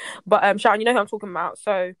doesn't. But Sharon, you know who I'm talking about.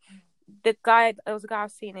 So there was a guy I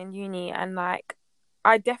was seeing in uni, and like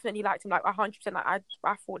I definitely liked him, like 100%. Like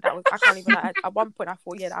I thought that was, I can't even. Like, at one point, I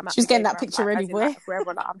thought, I'm. She's getting that picture ready, boy. Like,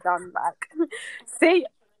 forever, like I'm done. Like, see,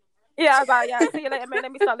 I was like, see you later, man.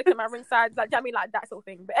 Let me start looking at my ring sides. Like, I mean, like that sort of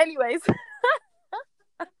thing. But anyways,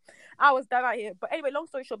 I was done out here. But anyway, long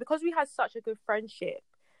story short, because we had such a good friendship,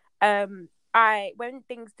 when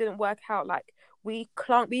things didn't work out, like we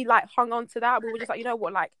like hung on to that. We were just like, you know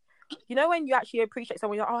what, like, you know, when you actually appreciate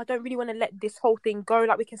someone, you're like, oh, I don't really want to let this whole thing go.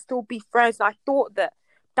 Like, we can still be friends. And I thought that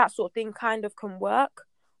sort of thing kind of can work.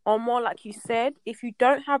 Or more, like you said, if you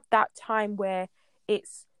don't have that time where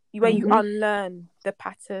it's where you unlearn the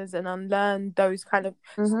patterns and unlearn those kind of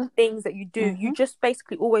things that you do, you just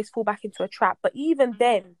basically always fall back into a trap. But even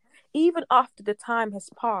then, even after the time has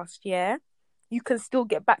passed, you can still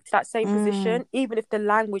get back to that same position, even if the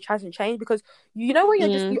language hasn't changed. Because you know when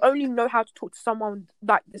you only know how to talk to someone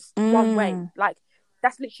like this one way. Like,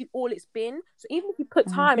 that's literally all it's been. So even if you put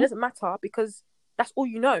time, it doesn't matter because that's all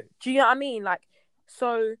you know. Do you know what I mean? Like,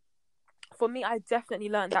 so for me, I definitely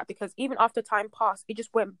learned that because even after time passed, it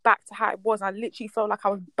just went back to how it was. I literally felt like I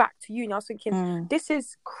was back to uni. I was thinking, this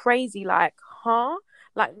is crazy. Like, huh?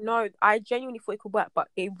 Like, no, I genuinely thought it could work, but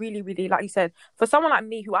it really, really, like you said, for someone like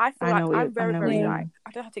me who I feel like I'm very, very, like,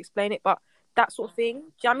 I don't know how to explain it, but that sort of thing. Do you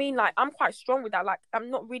know what I mean? Like, I'm quite strong with that. Like, I'm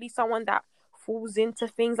not really someone that falls into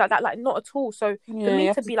things like that. Like, not at all. So for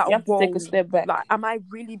me to be like, whoa, take a step back. Like, am I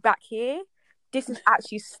really back here? This is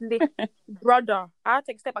actually slick, brother. I had to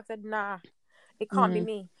take a step back. I said, nah, it can't be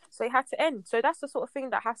me. So it had to end. So that's the sort of thing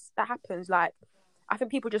that happens. Like, I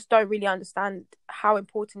think people just don't really understand how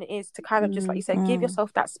important it is to kind of just, like you said, give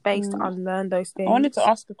yourself that space to unlearn those things. I wanted to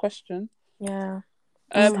ask a question. Yeah.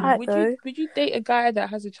 Would you date a guy that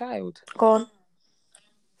has a child? Go on.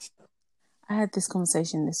 I had this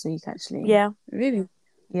conversation this week, actually. Yeah. Really?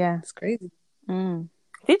 Yeah. It's crazy.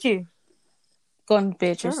 Did you? Go on,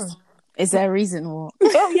 Beatrice. Is there a reason or?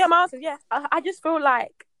 Oh yeah, my answer. Yeah, I just feel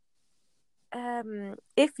like,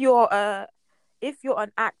 if you're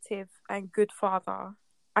an active and good father,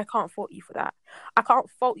 I can't fault you for that. I can't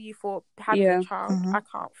fault you for having a child. I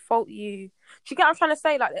can't fault you. Do you get what I'm trying to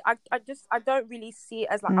say? Like, I don't really see it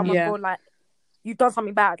as like, oh my God, like you've done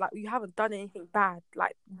something bad. Like, you haven't done anything bad.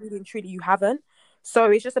 Like, really and truly, you haven't.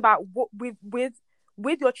 So it's just about what with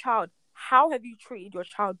your child. How have you treated your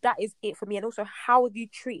child? That is it for me. And also, how have you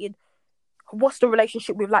treated? What's the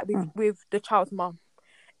relationship with the child's mum?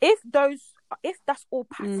 If that's all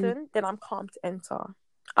pattern, then I'm calm to enter.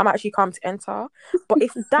 I'm actually calm to enter. But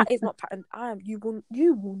if that is not pattern, you will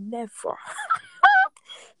never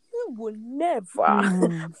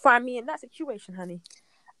find me in that situation, honey.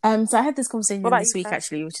 So I had this conversation this week,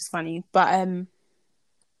 actually, which is funny. But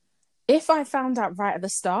if I found out right at the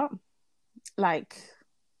start, like,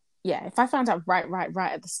 yeah, if I found out right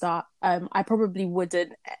at the start, I probably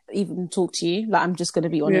wouldn't even talk to you. Like, I'm just going to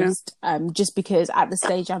be honest. Just because at the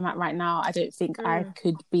stage I'm at right now, I don't think I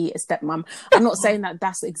could be a stepmom. I'm not saying that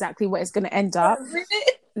that's exactly where it's going to end up.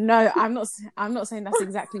 No, I'm not saying that's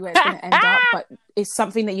exactly where it's going to end up, but it's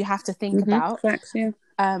something that you have to think about. Facts, yeah.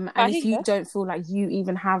 And if you don't feel like you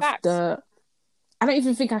even have I don't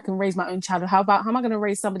even think I can raise my own child. How am I going to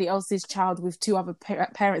raise somebody else's child with two other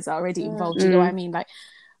parents that are already involved? You know what I mean? Like,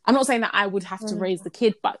 I'm not saying that I would have to raise the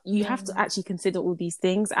kid, but you have to actually consider all these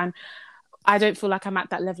things. And I don't feel like I'm at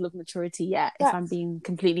that level of maturity yet, if I'm being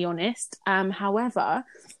completely honest. However,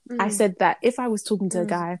 I said that if I was talking to a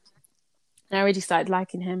guy and I already started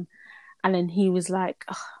liking him, and then he was like,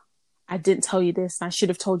 I didn't tell you this, and I should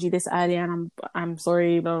have told you this earlier, and I'm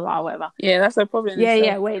sorry, blah, blah, blah, whatever. Yeah, that's a problem.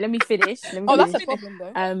 Yeah, wait, let me finish. That's a problem,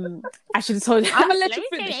 though. I should have told you. I'm going to let you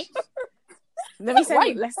finish.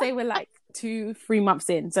 Let's say we're like 2-3 months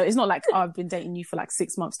in. So it's not like, I've been dating you for like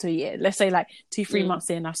 6 months to a year. Let's say like 2-3 months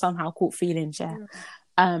in, I've somehow caught feelings,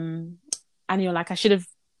 and you're like, I should have,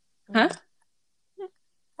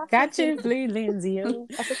 got you feeling, Lindsay.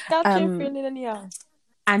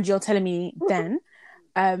 And you're telling me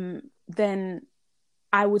then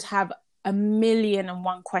I would have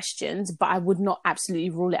 1,000,001 questions, but I would not absolutely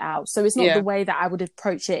rule it out. So it's not the way that I would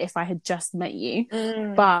approach it if I had just met you,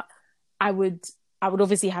 but I would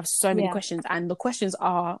obviously have so many questions, and the questions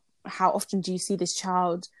are: how often do you see this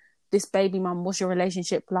child, this baby mum? What's your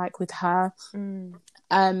relationship like with her?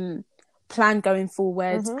 Plan going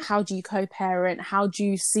forward. How do you co-parent? How do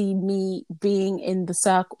you see me being in the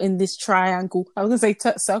circle, in this triangle? I was gonna say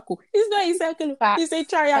circle. It's not a circle. It's a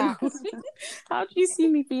triangle. How do you see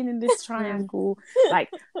me being in this triangle? Like,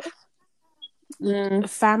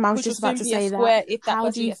 fam, I was just about to say that. How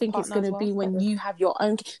do you think it's going to be when you have your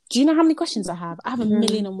own? Do you know how many questions I have? I have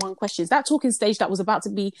 1,000,001 questions. That talking stage that was about to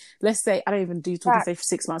be, let's say, I don't even do talking stage for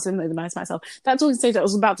 6 months. I'm not even nice to myself. That talking stage that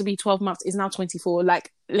was about to be 12 months is now 24.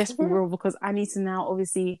 Like, let's be real, because I need to now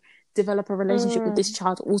obviously develop a relationship with this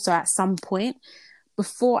child also at some point.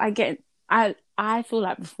 Before I get, I feel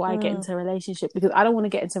like before I get into a relationship, because I don't want to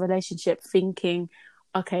get into a relationship thinking,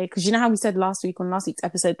 okay, because you know how we said last week's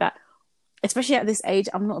episode that, especially at this age,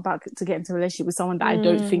 I'm not about to get into a relationship with someone that I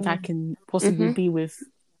don't think I can possibly be with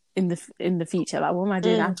in the future. Like, what am I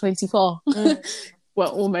doing? I'm 24.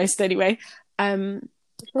 Well, almost anyway. So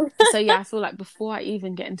yeah, I feel like before I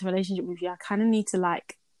even get into a relationship with you, I kind of need to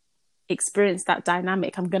like experience that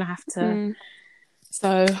dynamic. I'm gonna have to.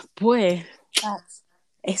 So, boy,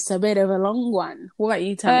 it's a bit of a long one. What about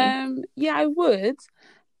you, Tammy? Yeah, I would.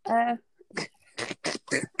 Why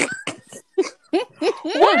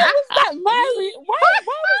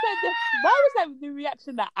was that the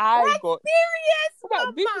reaction that I got? Serious?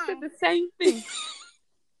 What, Vicky said the same thing.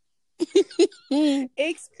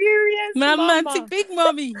 Experience Mama T, big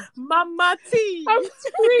mommy. Mama T. I'm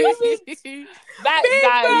screaming. That big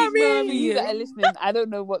guy, mommy. you that are listening, I don't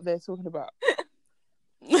know what they're talking about.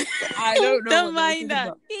 I don't know. Don't mind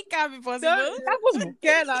that. It can't be possible. That's possible.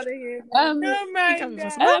 Get out of here. Don't mind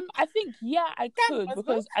that. I think I could,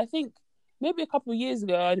 because I think maybe a couple of years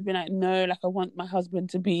ago I'd have been like, no, like I want my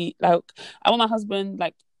husband to be like, I want my husband,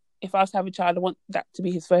 like, if I was to have a child, I want that to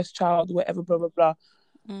be his first child, whatever, blah blah blah.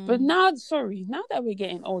 But now that we're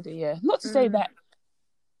getting older, not to say that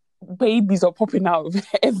babies are popping out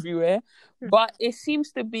everywhere, but it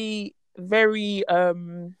seems to be very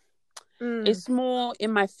it's more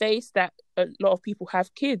in my face that a lot of people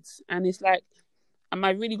have kids, and it's like, am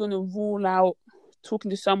I really going to rule out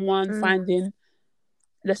talking to someone, finding,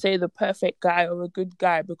 let's say, the perfect guy or a good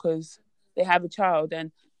guy because they have a child?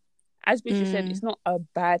 And as Bishop said, it's not a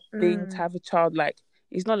bad thing to have a child. Like,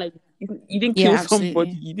 it's not like you didn't kill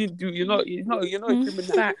somebody. You didn't do. You're not a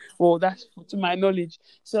criminal. Well, that's to my knowledge.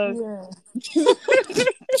 So, so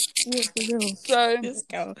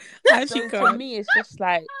for me, it's just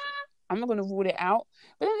like, I'm not gonna rule it out.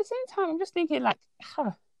 But at the same time, I'm just thinking like,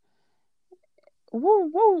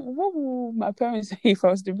 what will my parents say if I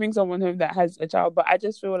was to bring someone home that has a child? But I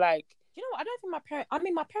just feel like, you know what? I don't think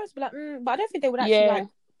my parents would be like, but I don't think they would actually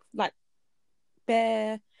like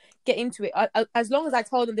get into it. As long as I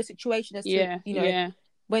told them the situation as to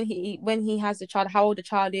when he has the child, how old the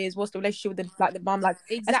child is, what's the relationship with the mom, like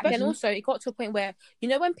exactly. And also, it got to a point where, you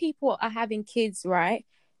know, when people are having kids, right?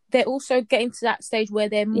 They're also getting to that stage where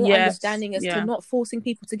they're more understanding as to not forcing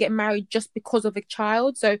people to get married just because of a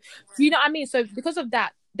child. So, you know what I mean? So because of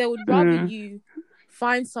that, they would rather you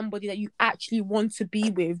find somebody that you actually want to be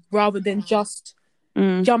with rather than just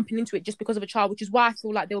jumping into it just because of a child, which is why I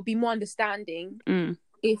feel like there will be more understanding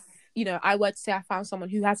if, you know, I were to say I found someone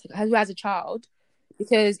who has a child,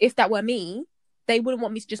 because if that were me, they wouldn't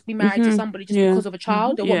want me to just be married to somebody just because of a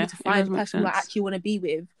child. They want me to find the person who I actually want to be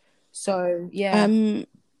with. So,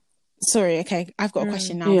 sorry, okay, I've got a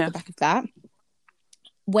question now off the back of that.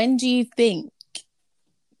 When do you think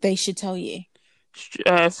they should tell you?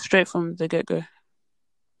 Straight from the get-go.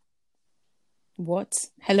 What?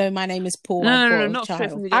 Hello, my name is Paul. No, not straight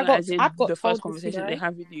from the get-go, as in the first conversation they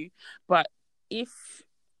have with you. But if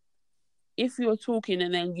you're talking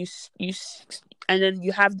and then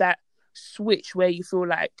you have that switch where you feel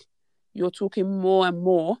like you're talking more and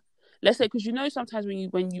more, let's say, because you know sometimes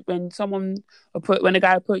when a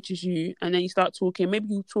guy approaches you and then you start talking, maybe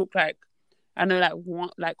you talk like, I know,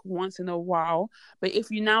 like once in a while, but if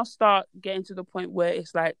you now start getting to the point where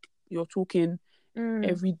it's like you're talking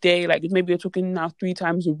every day, like maybe you're talking now 3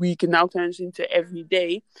 times a week and now turns into every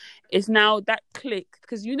day, it's now that click,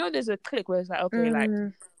 because you know there's a click where it's like, okay, like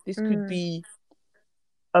this could be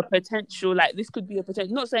a potential, like this could be a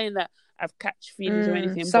potential, not saying that I've catch feelings or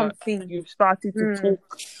anything, but you've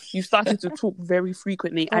started to talk very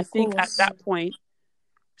frequently. I think at that point,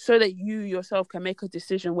 so that you yourself can make a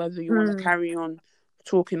decision whether you want to carry on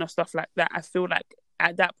talking or stuff like that, I feel like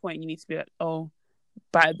at that point you need to be like, oh,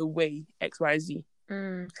 by the way, XYZ.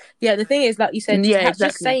 Yeah, the thing is, like you said,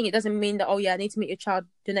 just saying it doesn't mean that, oh yeah, I need to meet your child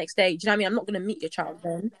the next day. Do you know what I mean? I'm not going to meet your child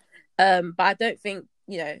then. But I don't think,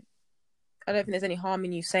 I don't think there's any harm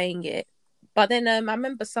in you saying it. But then I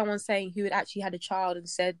remember someone saying who had actually had a child and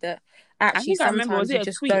said that actually sometimes you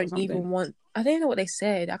just don't even want. I don't know what they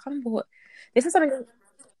said. I can't remember what they said. Something.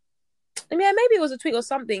 Yeah, maybe it was a tweet or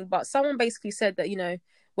something. But someone basically said that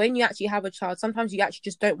when you actually have a child, sometimes you actually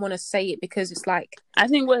just don't want to say it because it's like, I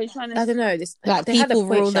think what he's trying to. I don't know. This like people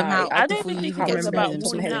rule them out. I don't think it's about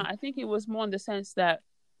ruling out. I think it was more in the sense that.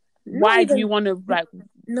 Why do you want to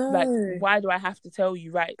why do I have to tell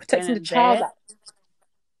you, right? Protecting the child.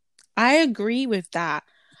 I agree with that.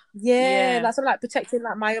 Yeah, that's like protecting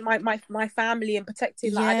like my family and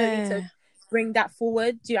protecting like I don't need to bring that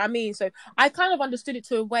forward. Do you know what I mean? So I kind of understood it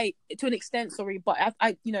to an extent, but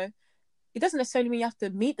I it doesn't necessarily mean you have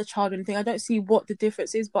to meet the child or anything. I don't see what the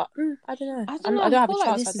difference is, but I don't know. I don't have a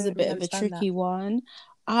child. This is a bit of a tricky one.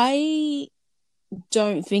 I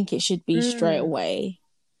don't think it should be straight away.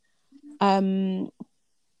 Fam.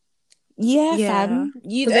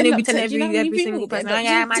 You then you'll be telling every single person,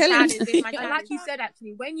 my child is this, my child. Like you said,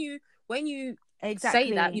 actually, when you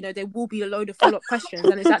say that, there will be a load of follow-up questions,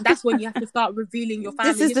 and that's when you have to start revealing your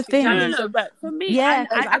family. This is the thing. No, but for me, I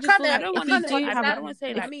don't want to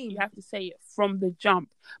say like you have to say it from the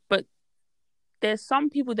jump, but there's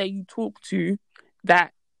some people that you talk to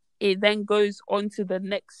that it then goes on to the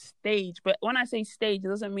next stage. But when I say stage, it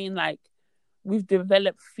doesn't mean like we've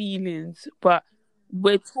developed feelings, but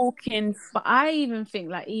we're talking. But I even think,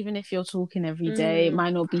 like, even if you're talking every day, it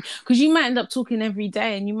might not be, because you might end up talking every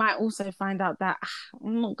day, and you might also find out that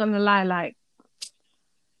I'm not gonna lie, like,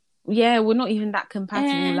 yeah, we're not even that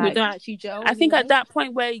compatible. Like, we don't actually gel. I think at that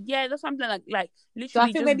point where, that's something like literally so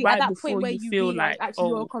I think just right before you feel like, actually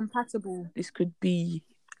you're compatible, this could be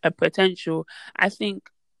a potential. I think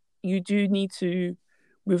you do need to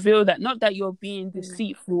reveal that, not that you're being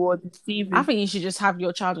deceitful or deceiving. I think you should just have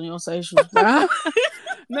your child on your socials, bro.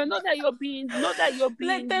 No, not that you're being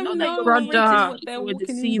let them not know what they're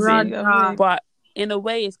deceiving. But in a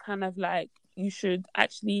way, it's kind of like you should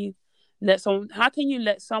actually let someone. How can you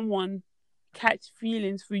let someone catch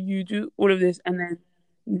feelings for you, do all of this, and then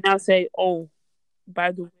now say, "Oh,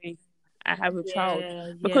 by the way, I have a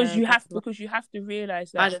child," because you have to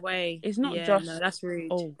realize that. By the way, it's not just that's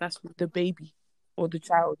rude. Oh, that's the baby or the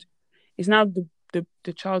child. It's now the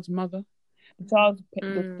child's mother,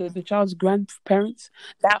 the child's grandparents,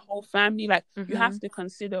 that whole family. Like you have to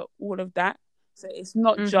consider all of that. So it's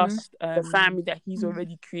not just the family that he's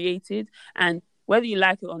already created, and whether you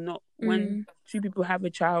like it or not, when two people have a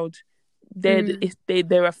child, they're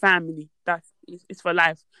a family. It's for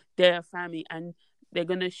life. They're a family, and they're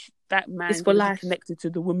gonna that man is connected to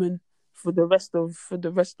the woman for the rest of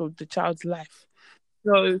the child's life.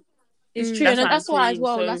 So it's true, and that's why as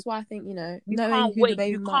well. So that's why I think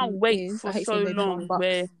you can't wait for so long.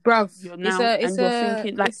 Where bruv, you're now and you're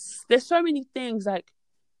thinking like there's so many things like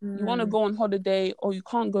you want to go on holiday or you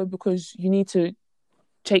can't go because you need to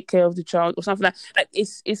take care of the child or something like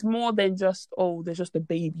it's more than just there's just a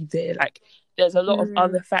baby there. Like there's a lot of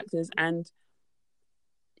other factors, and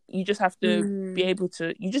you just have to be able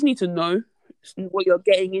to. You just need to know what you're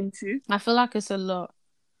getting into. I feel like it's a lot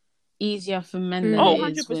easier for men than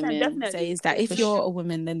it is 100%, women. definitely. So is that if you're a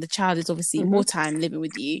woman, then the child is obviously more time living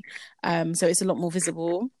with you, so it's a lot more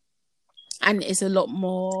visible, and it's a lot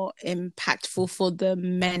more impactful for the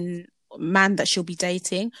man that she'll be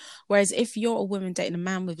dating. Whereas if you're a woman dating a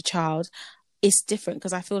man with a child, it's different,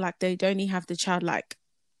 because I feel like they'd only have the child like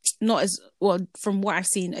not as well, from what I've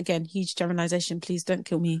seen. Again, huge generalization, please don't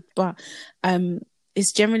kill me, but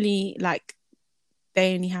it's generally like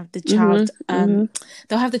they only have the child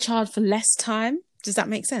they'll have the child for less time. Does that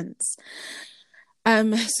make sense?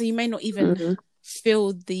 So you may not even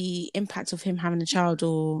feel the impact of him having a child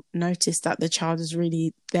or notice that the child is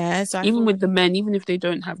really there. So even with the men, even if they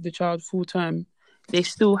don't have the child full time, they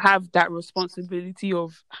still have that responsibility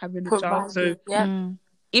of having a child. So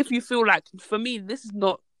if you feel like, for me, this is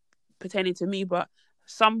not pertaining to me, but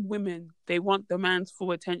some women, they want the man's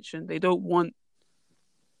full attention. They don't want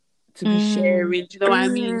to be sharing. Do you know what I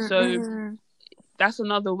mean? So that's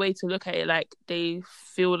another way to look at it. Like they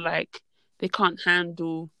feel like they can't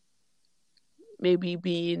handle maybe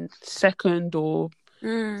being second or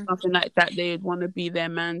something like that. They'd want to be their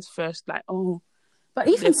man's first. Like, but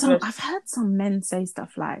even I've heard some men say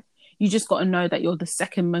stuff like, "You just got to know that you're the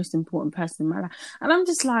second most important person in my life," and I'm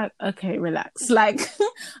just like, okay, relax. Like,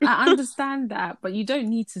 I understand that, but you don't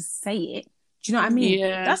need to say it. Do you know what I mean?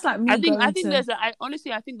 Yeah. That's like me. I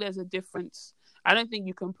think there's a difference. I don't think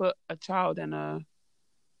you can put a child and a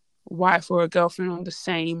wife or a girlfriend on the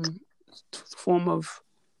same form of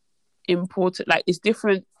important. Like it's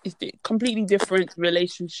different. It's completely different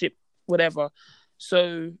relationship, whatever.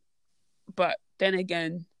 So, but then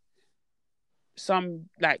again, some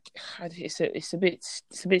like it's a bit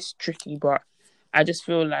tricky. But I just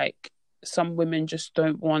feel like some women just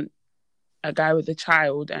don't want a guy with a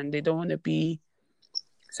child, and they don't want to be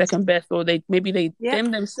second best, or them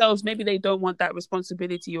themselves, maybe they don't want that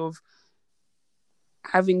responsibility of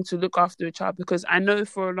having to look after a child. Because I know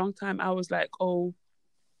for a long time I was like,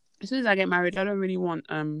 as soon as I get married, I don't really want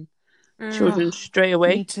children straight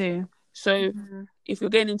away. Me too. So if you're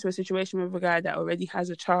getting into a situation with a guy that already has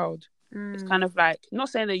a child, it's kind of like, not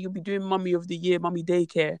saying that you'll be doing mummy of the year, mummy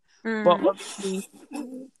daycare, but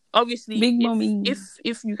obviously big mommy.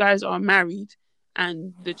 If you guys are married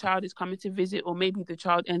and the child is coming to visit, or maybe the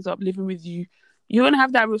child ends up living with you, you're going to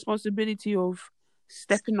have that responsibility of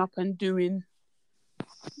stepping up and doing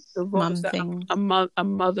the roles that a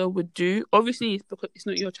mother would do. Obviously it's because it's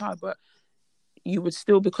not your child, but you would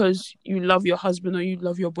still, because you love your husband or you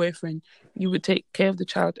love your boyfriend, you would take care of the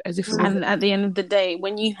child as if it was. And at the end of the day,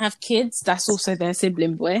 when you have kids, that's also their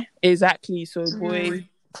sibling, boy. Exactly. So boy.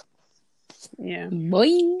 Yeah. Boy.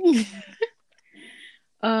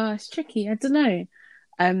 It's tricky. I don't know.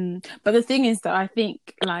 But the thing is that I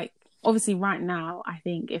think, like, obviously right now, I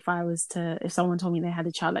think if someone told me they had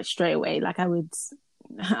a child, like straight away, like I would,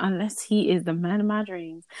 unless he is the man of my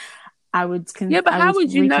dreams, I would. But how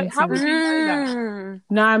would you know? How would you know that?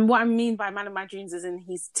 No, what I mean by man of my dreams is in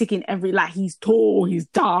he's ticking every, like, he's tall, he's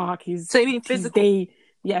dark, he's so you mean physical?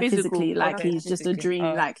 Physically, like he's just a dream.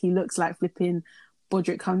 Like he looks like flipping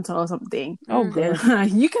Broderick Hunter or something. Oh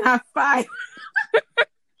god, you can have 5.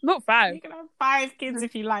 Not 5. You can have 5 kids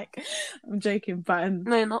if you like. I'm joking, but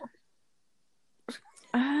no, you're not.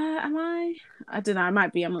 Am I? I don't know. I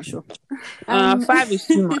might be. I'm not sure. 5 is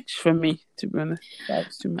too much for me, to be honest. 5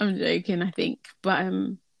 is too much. I'm joking, I think, but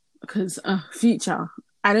because future,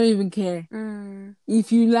 I don't even care.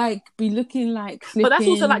 If you like, be looking like flipping. But that's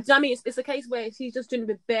also like, do you know what I mean? It's a case where he's just doing it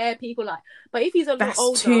with bare people, like. But if he's a lot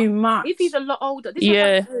older, too much. If he's a lot older, this is what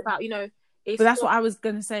I'm talking about. You know. But that's what I was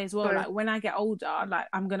gonna say as well. Sorry. Like when I get older, like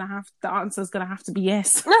the answer's gonna have to be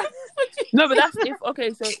yes. No, but that's if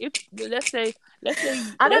So if let's say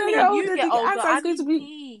I don't think you get older. I think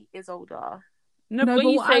he is older. No, but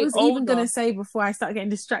what I was even gonna say before I start getting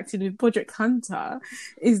distracted with Broderick Hunter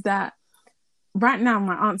is that right now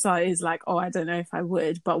my answer is like, I don't know if I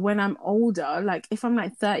would. But when I'm older, like if I'm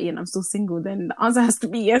like 30 and I'm still single, then the answer has to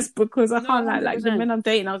be yes, because I can't like the men I'm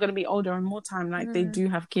dating are gonna be older and more time. Like they do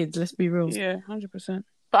have kids. Let's be real. Yeah, 100%.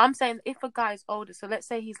 But I'm saying if a guy's older, so let's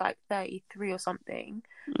say he's like 33 or something,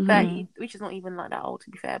 30, which is not even like that old to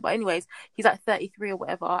be fair. But anyways, he's like 33 or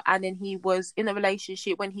whatever, and then he was in a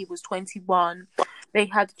relationship when he was 21. They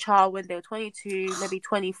had a child when they were 22, maybe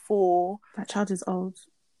 24. That child is old.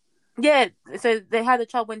 Yeah, so they had a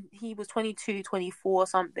child when he was 22, 24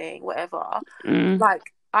 something, whatever. Like,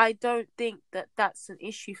 I don't think that that's an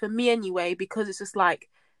issue for me anyway, because it's just like,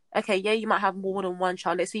 okay, yeah, you might have more than one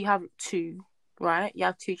child. Let's say you have 2, right? You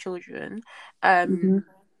have 2 children. You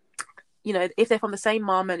know, if they're from the same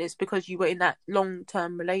mum and it's because you were in that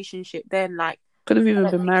long-term relationship, then like... Could have even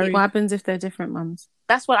been married. What happens if they're different mums?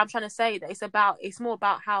 That's what I'm trying to say. That it's more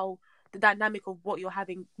about how... the dynamic of what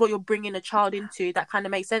you're bringing a child into, that kind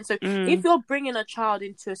of makes sense. So if you're bringing a child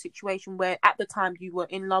into a situation where at the time you were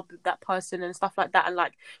in love with that person and stuff like that, and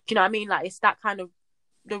like, do you know what I mean? Like, it's that kind of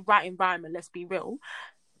the right environment, let's be real,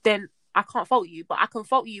 then I can't fault you. But I can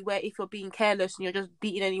fault you where if you're being careless and you're just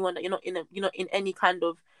beating anyone that you're not in any kind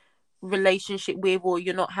of relationship with, or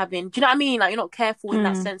you're not having, do you know what I mean? Like, you're not careful in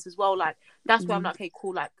that sense as well. Like, that's where I'm like, okay,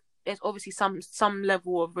 cool, like, there's obviously some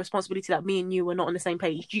level of responsibility that me and you are not on the same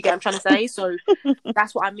page. Do you get what I'm trying to say? So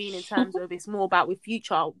that's what I mean in terms of it's more about with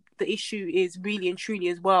future. The issue is really and truly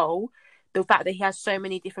as well the fact that he has so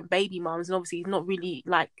many different baby mums, and obviously he's not really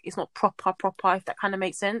like, it's not proper, if that kind of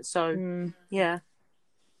makes sense. So yeah,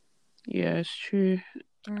 it's true.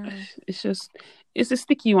 It's just, it's a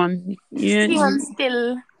sticky one. Sticky one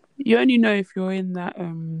still. You only know if you're in that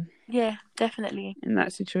yeah, definitely in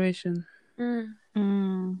that situation.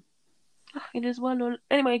 It is well.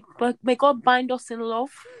 Anyway, but may God bind us in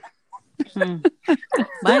love.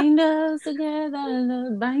 Bind us together,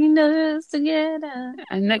 Lord, bind us together.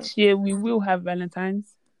 And next year we will have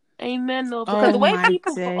Valentine's. Amen, Lord. Because the way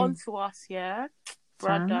people got onto us, yeah,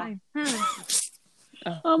 brother.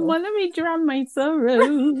 Let me drown my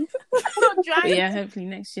sorrow. Yeah, hopefully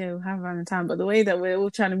next year we'll have Valentine. But the way that we're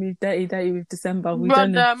all trying to move dirty with December, we've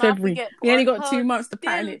done in February. We only got 2 months to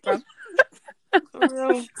pattern it, bro.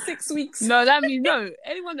 6 weeks. No, that means no.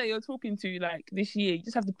 Anyone that you're talking to like this year, you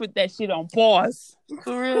just have to put that shit on pause.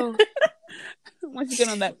 For real. Once you get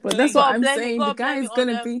on that, but that's what I'm saying. The guy is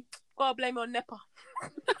gonna be. Gotta blame it on NEPA.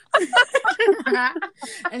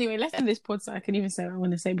 Anyway, let's end this pod so I can even say what I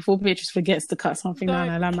want to say before Beatrice forgets to cut something down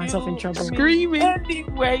and I land myself in trouble. Screaming.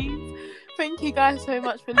 Anyway, thank you guys so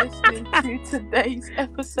much for listening to today's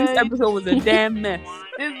episode. This episode was a damn mess.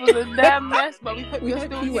 This was a damn mess, but we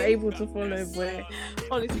hope you were able to follow where.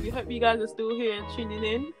 Honestly, we hope you guys are still here and tuning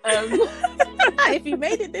in. If you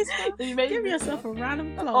made it this far, give yourself a round of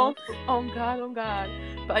applause. On God.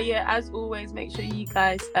 But yeah, as always, make sure you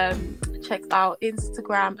guys check out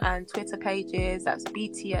Instagram and Twitter pages. That's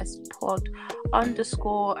BTS_pod_.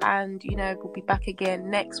 And we'll be back again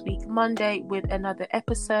next week, Monday, with another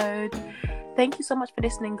episode. Thank you so much for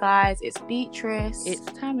listening, guys. It's Beatrice. It's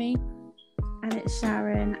Tammy. And it's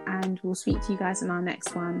Sharon. And we'll speak to you guys in our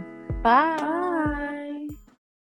next one. Bye.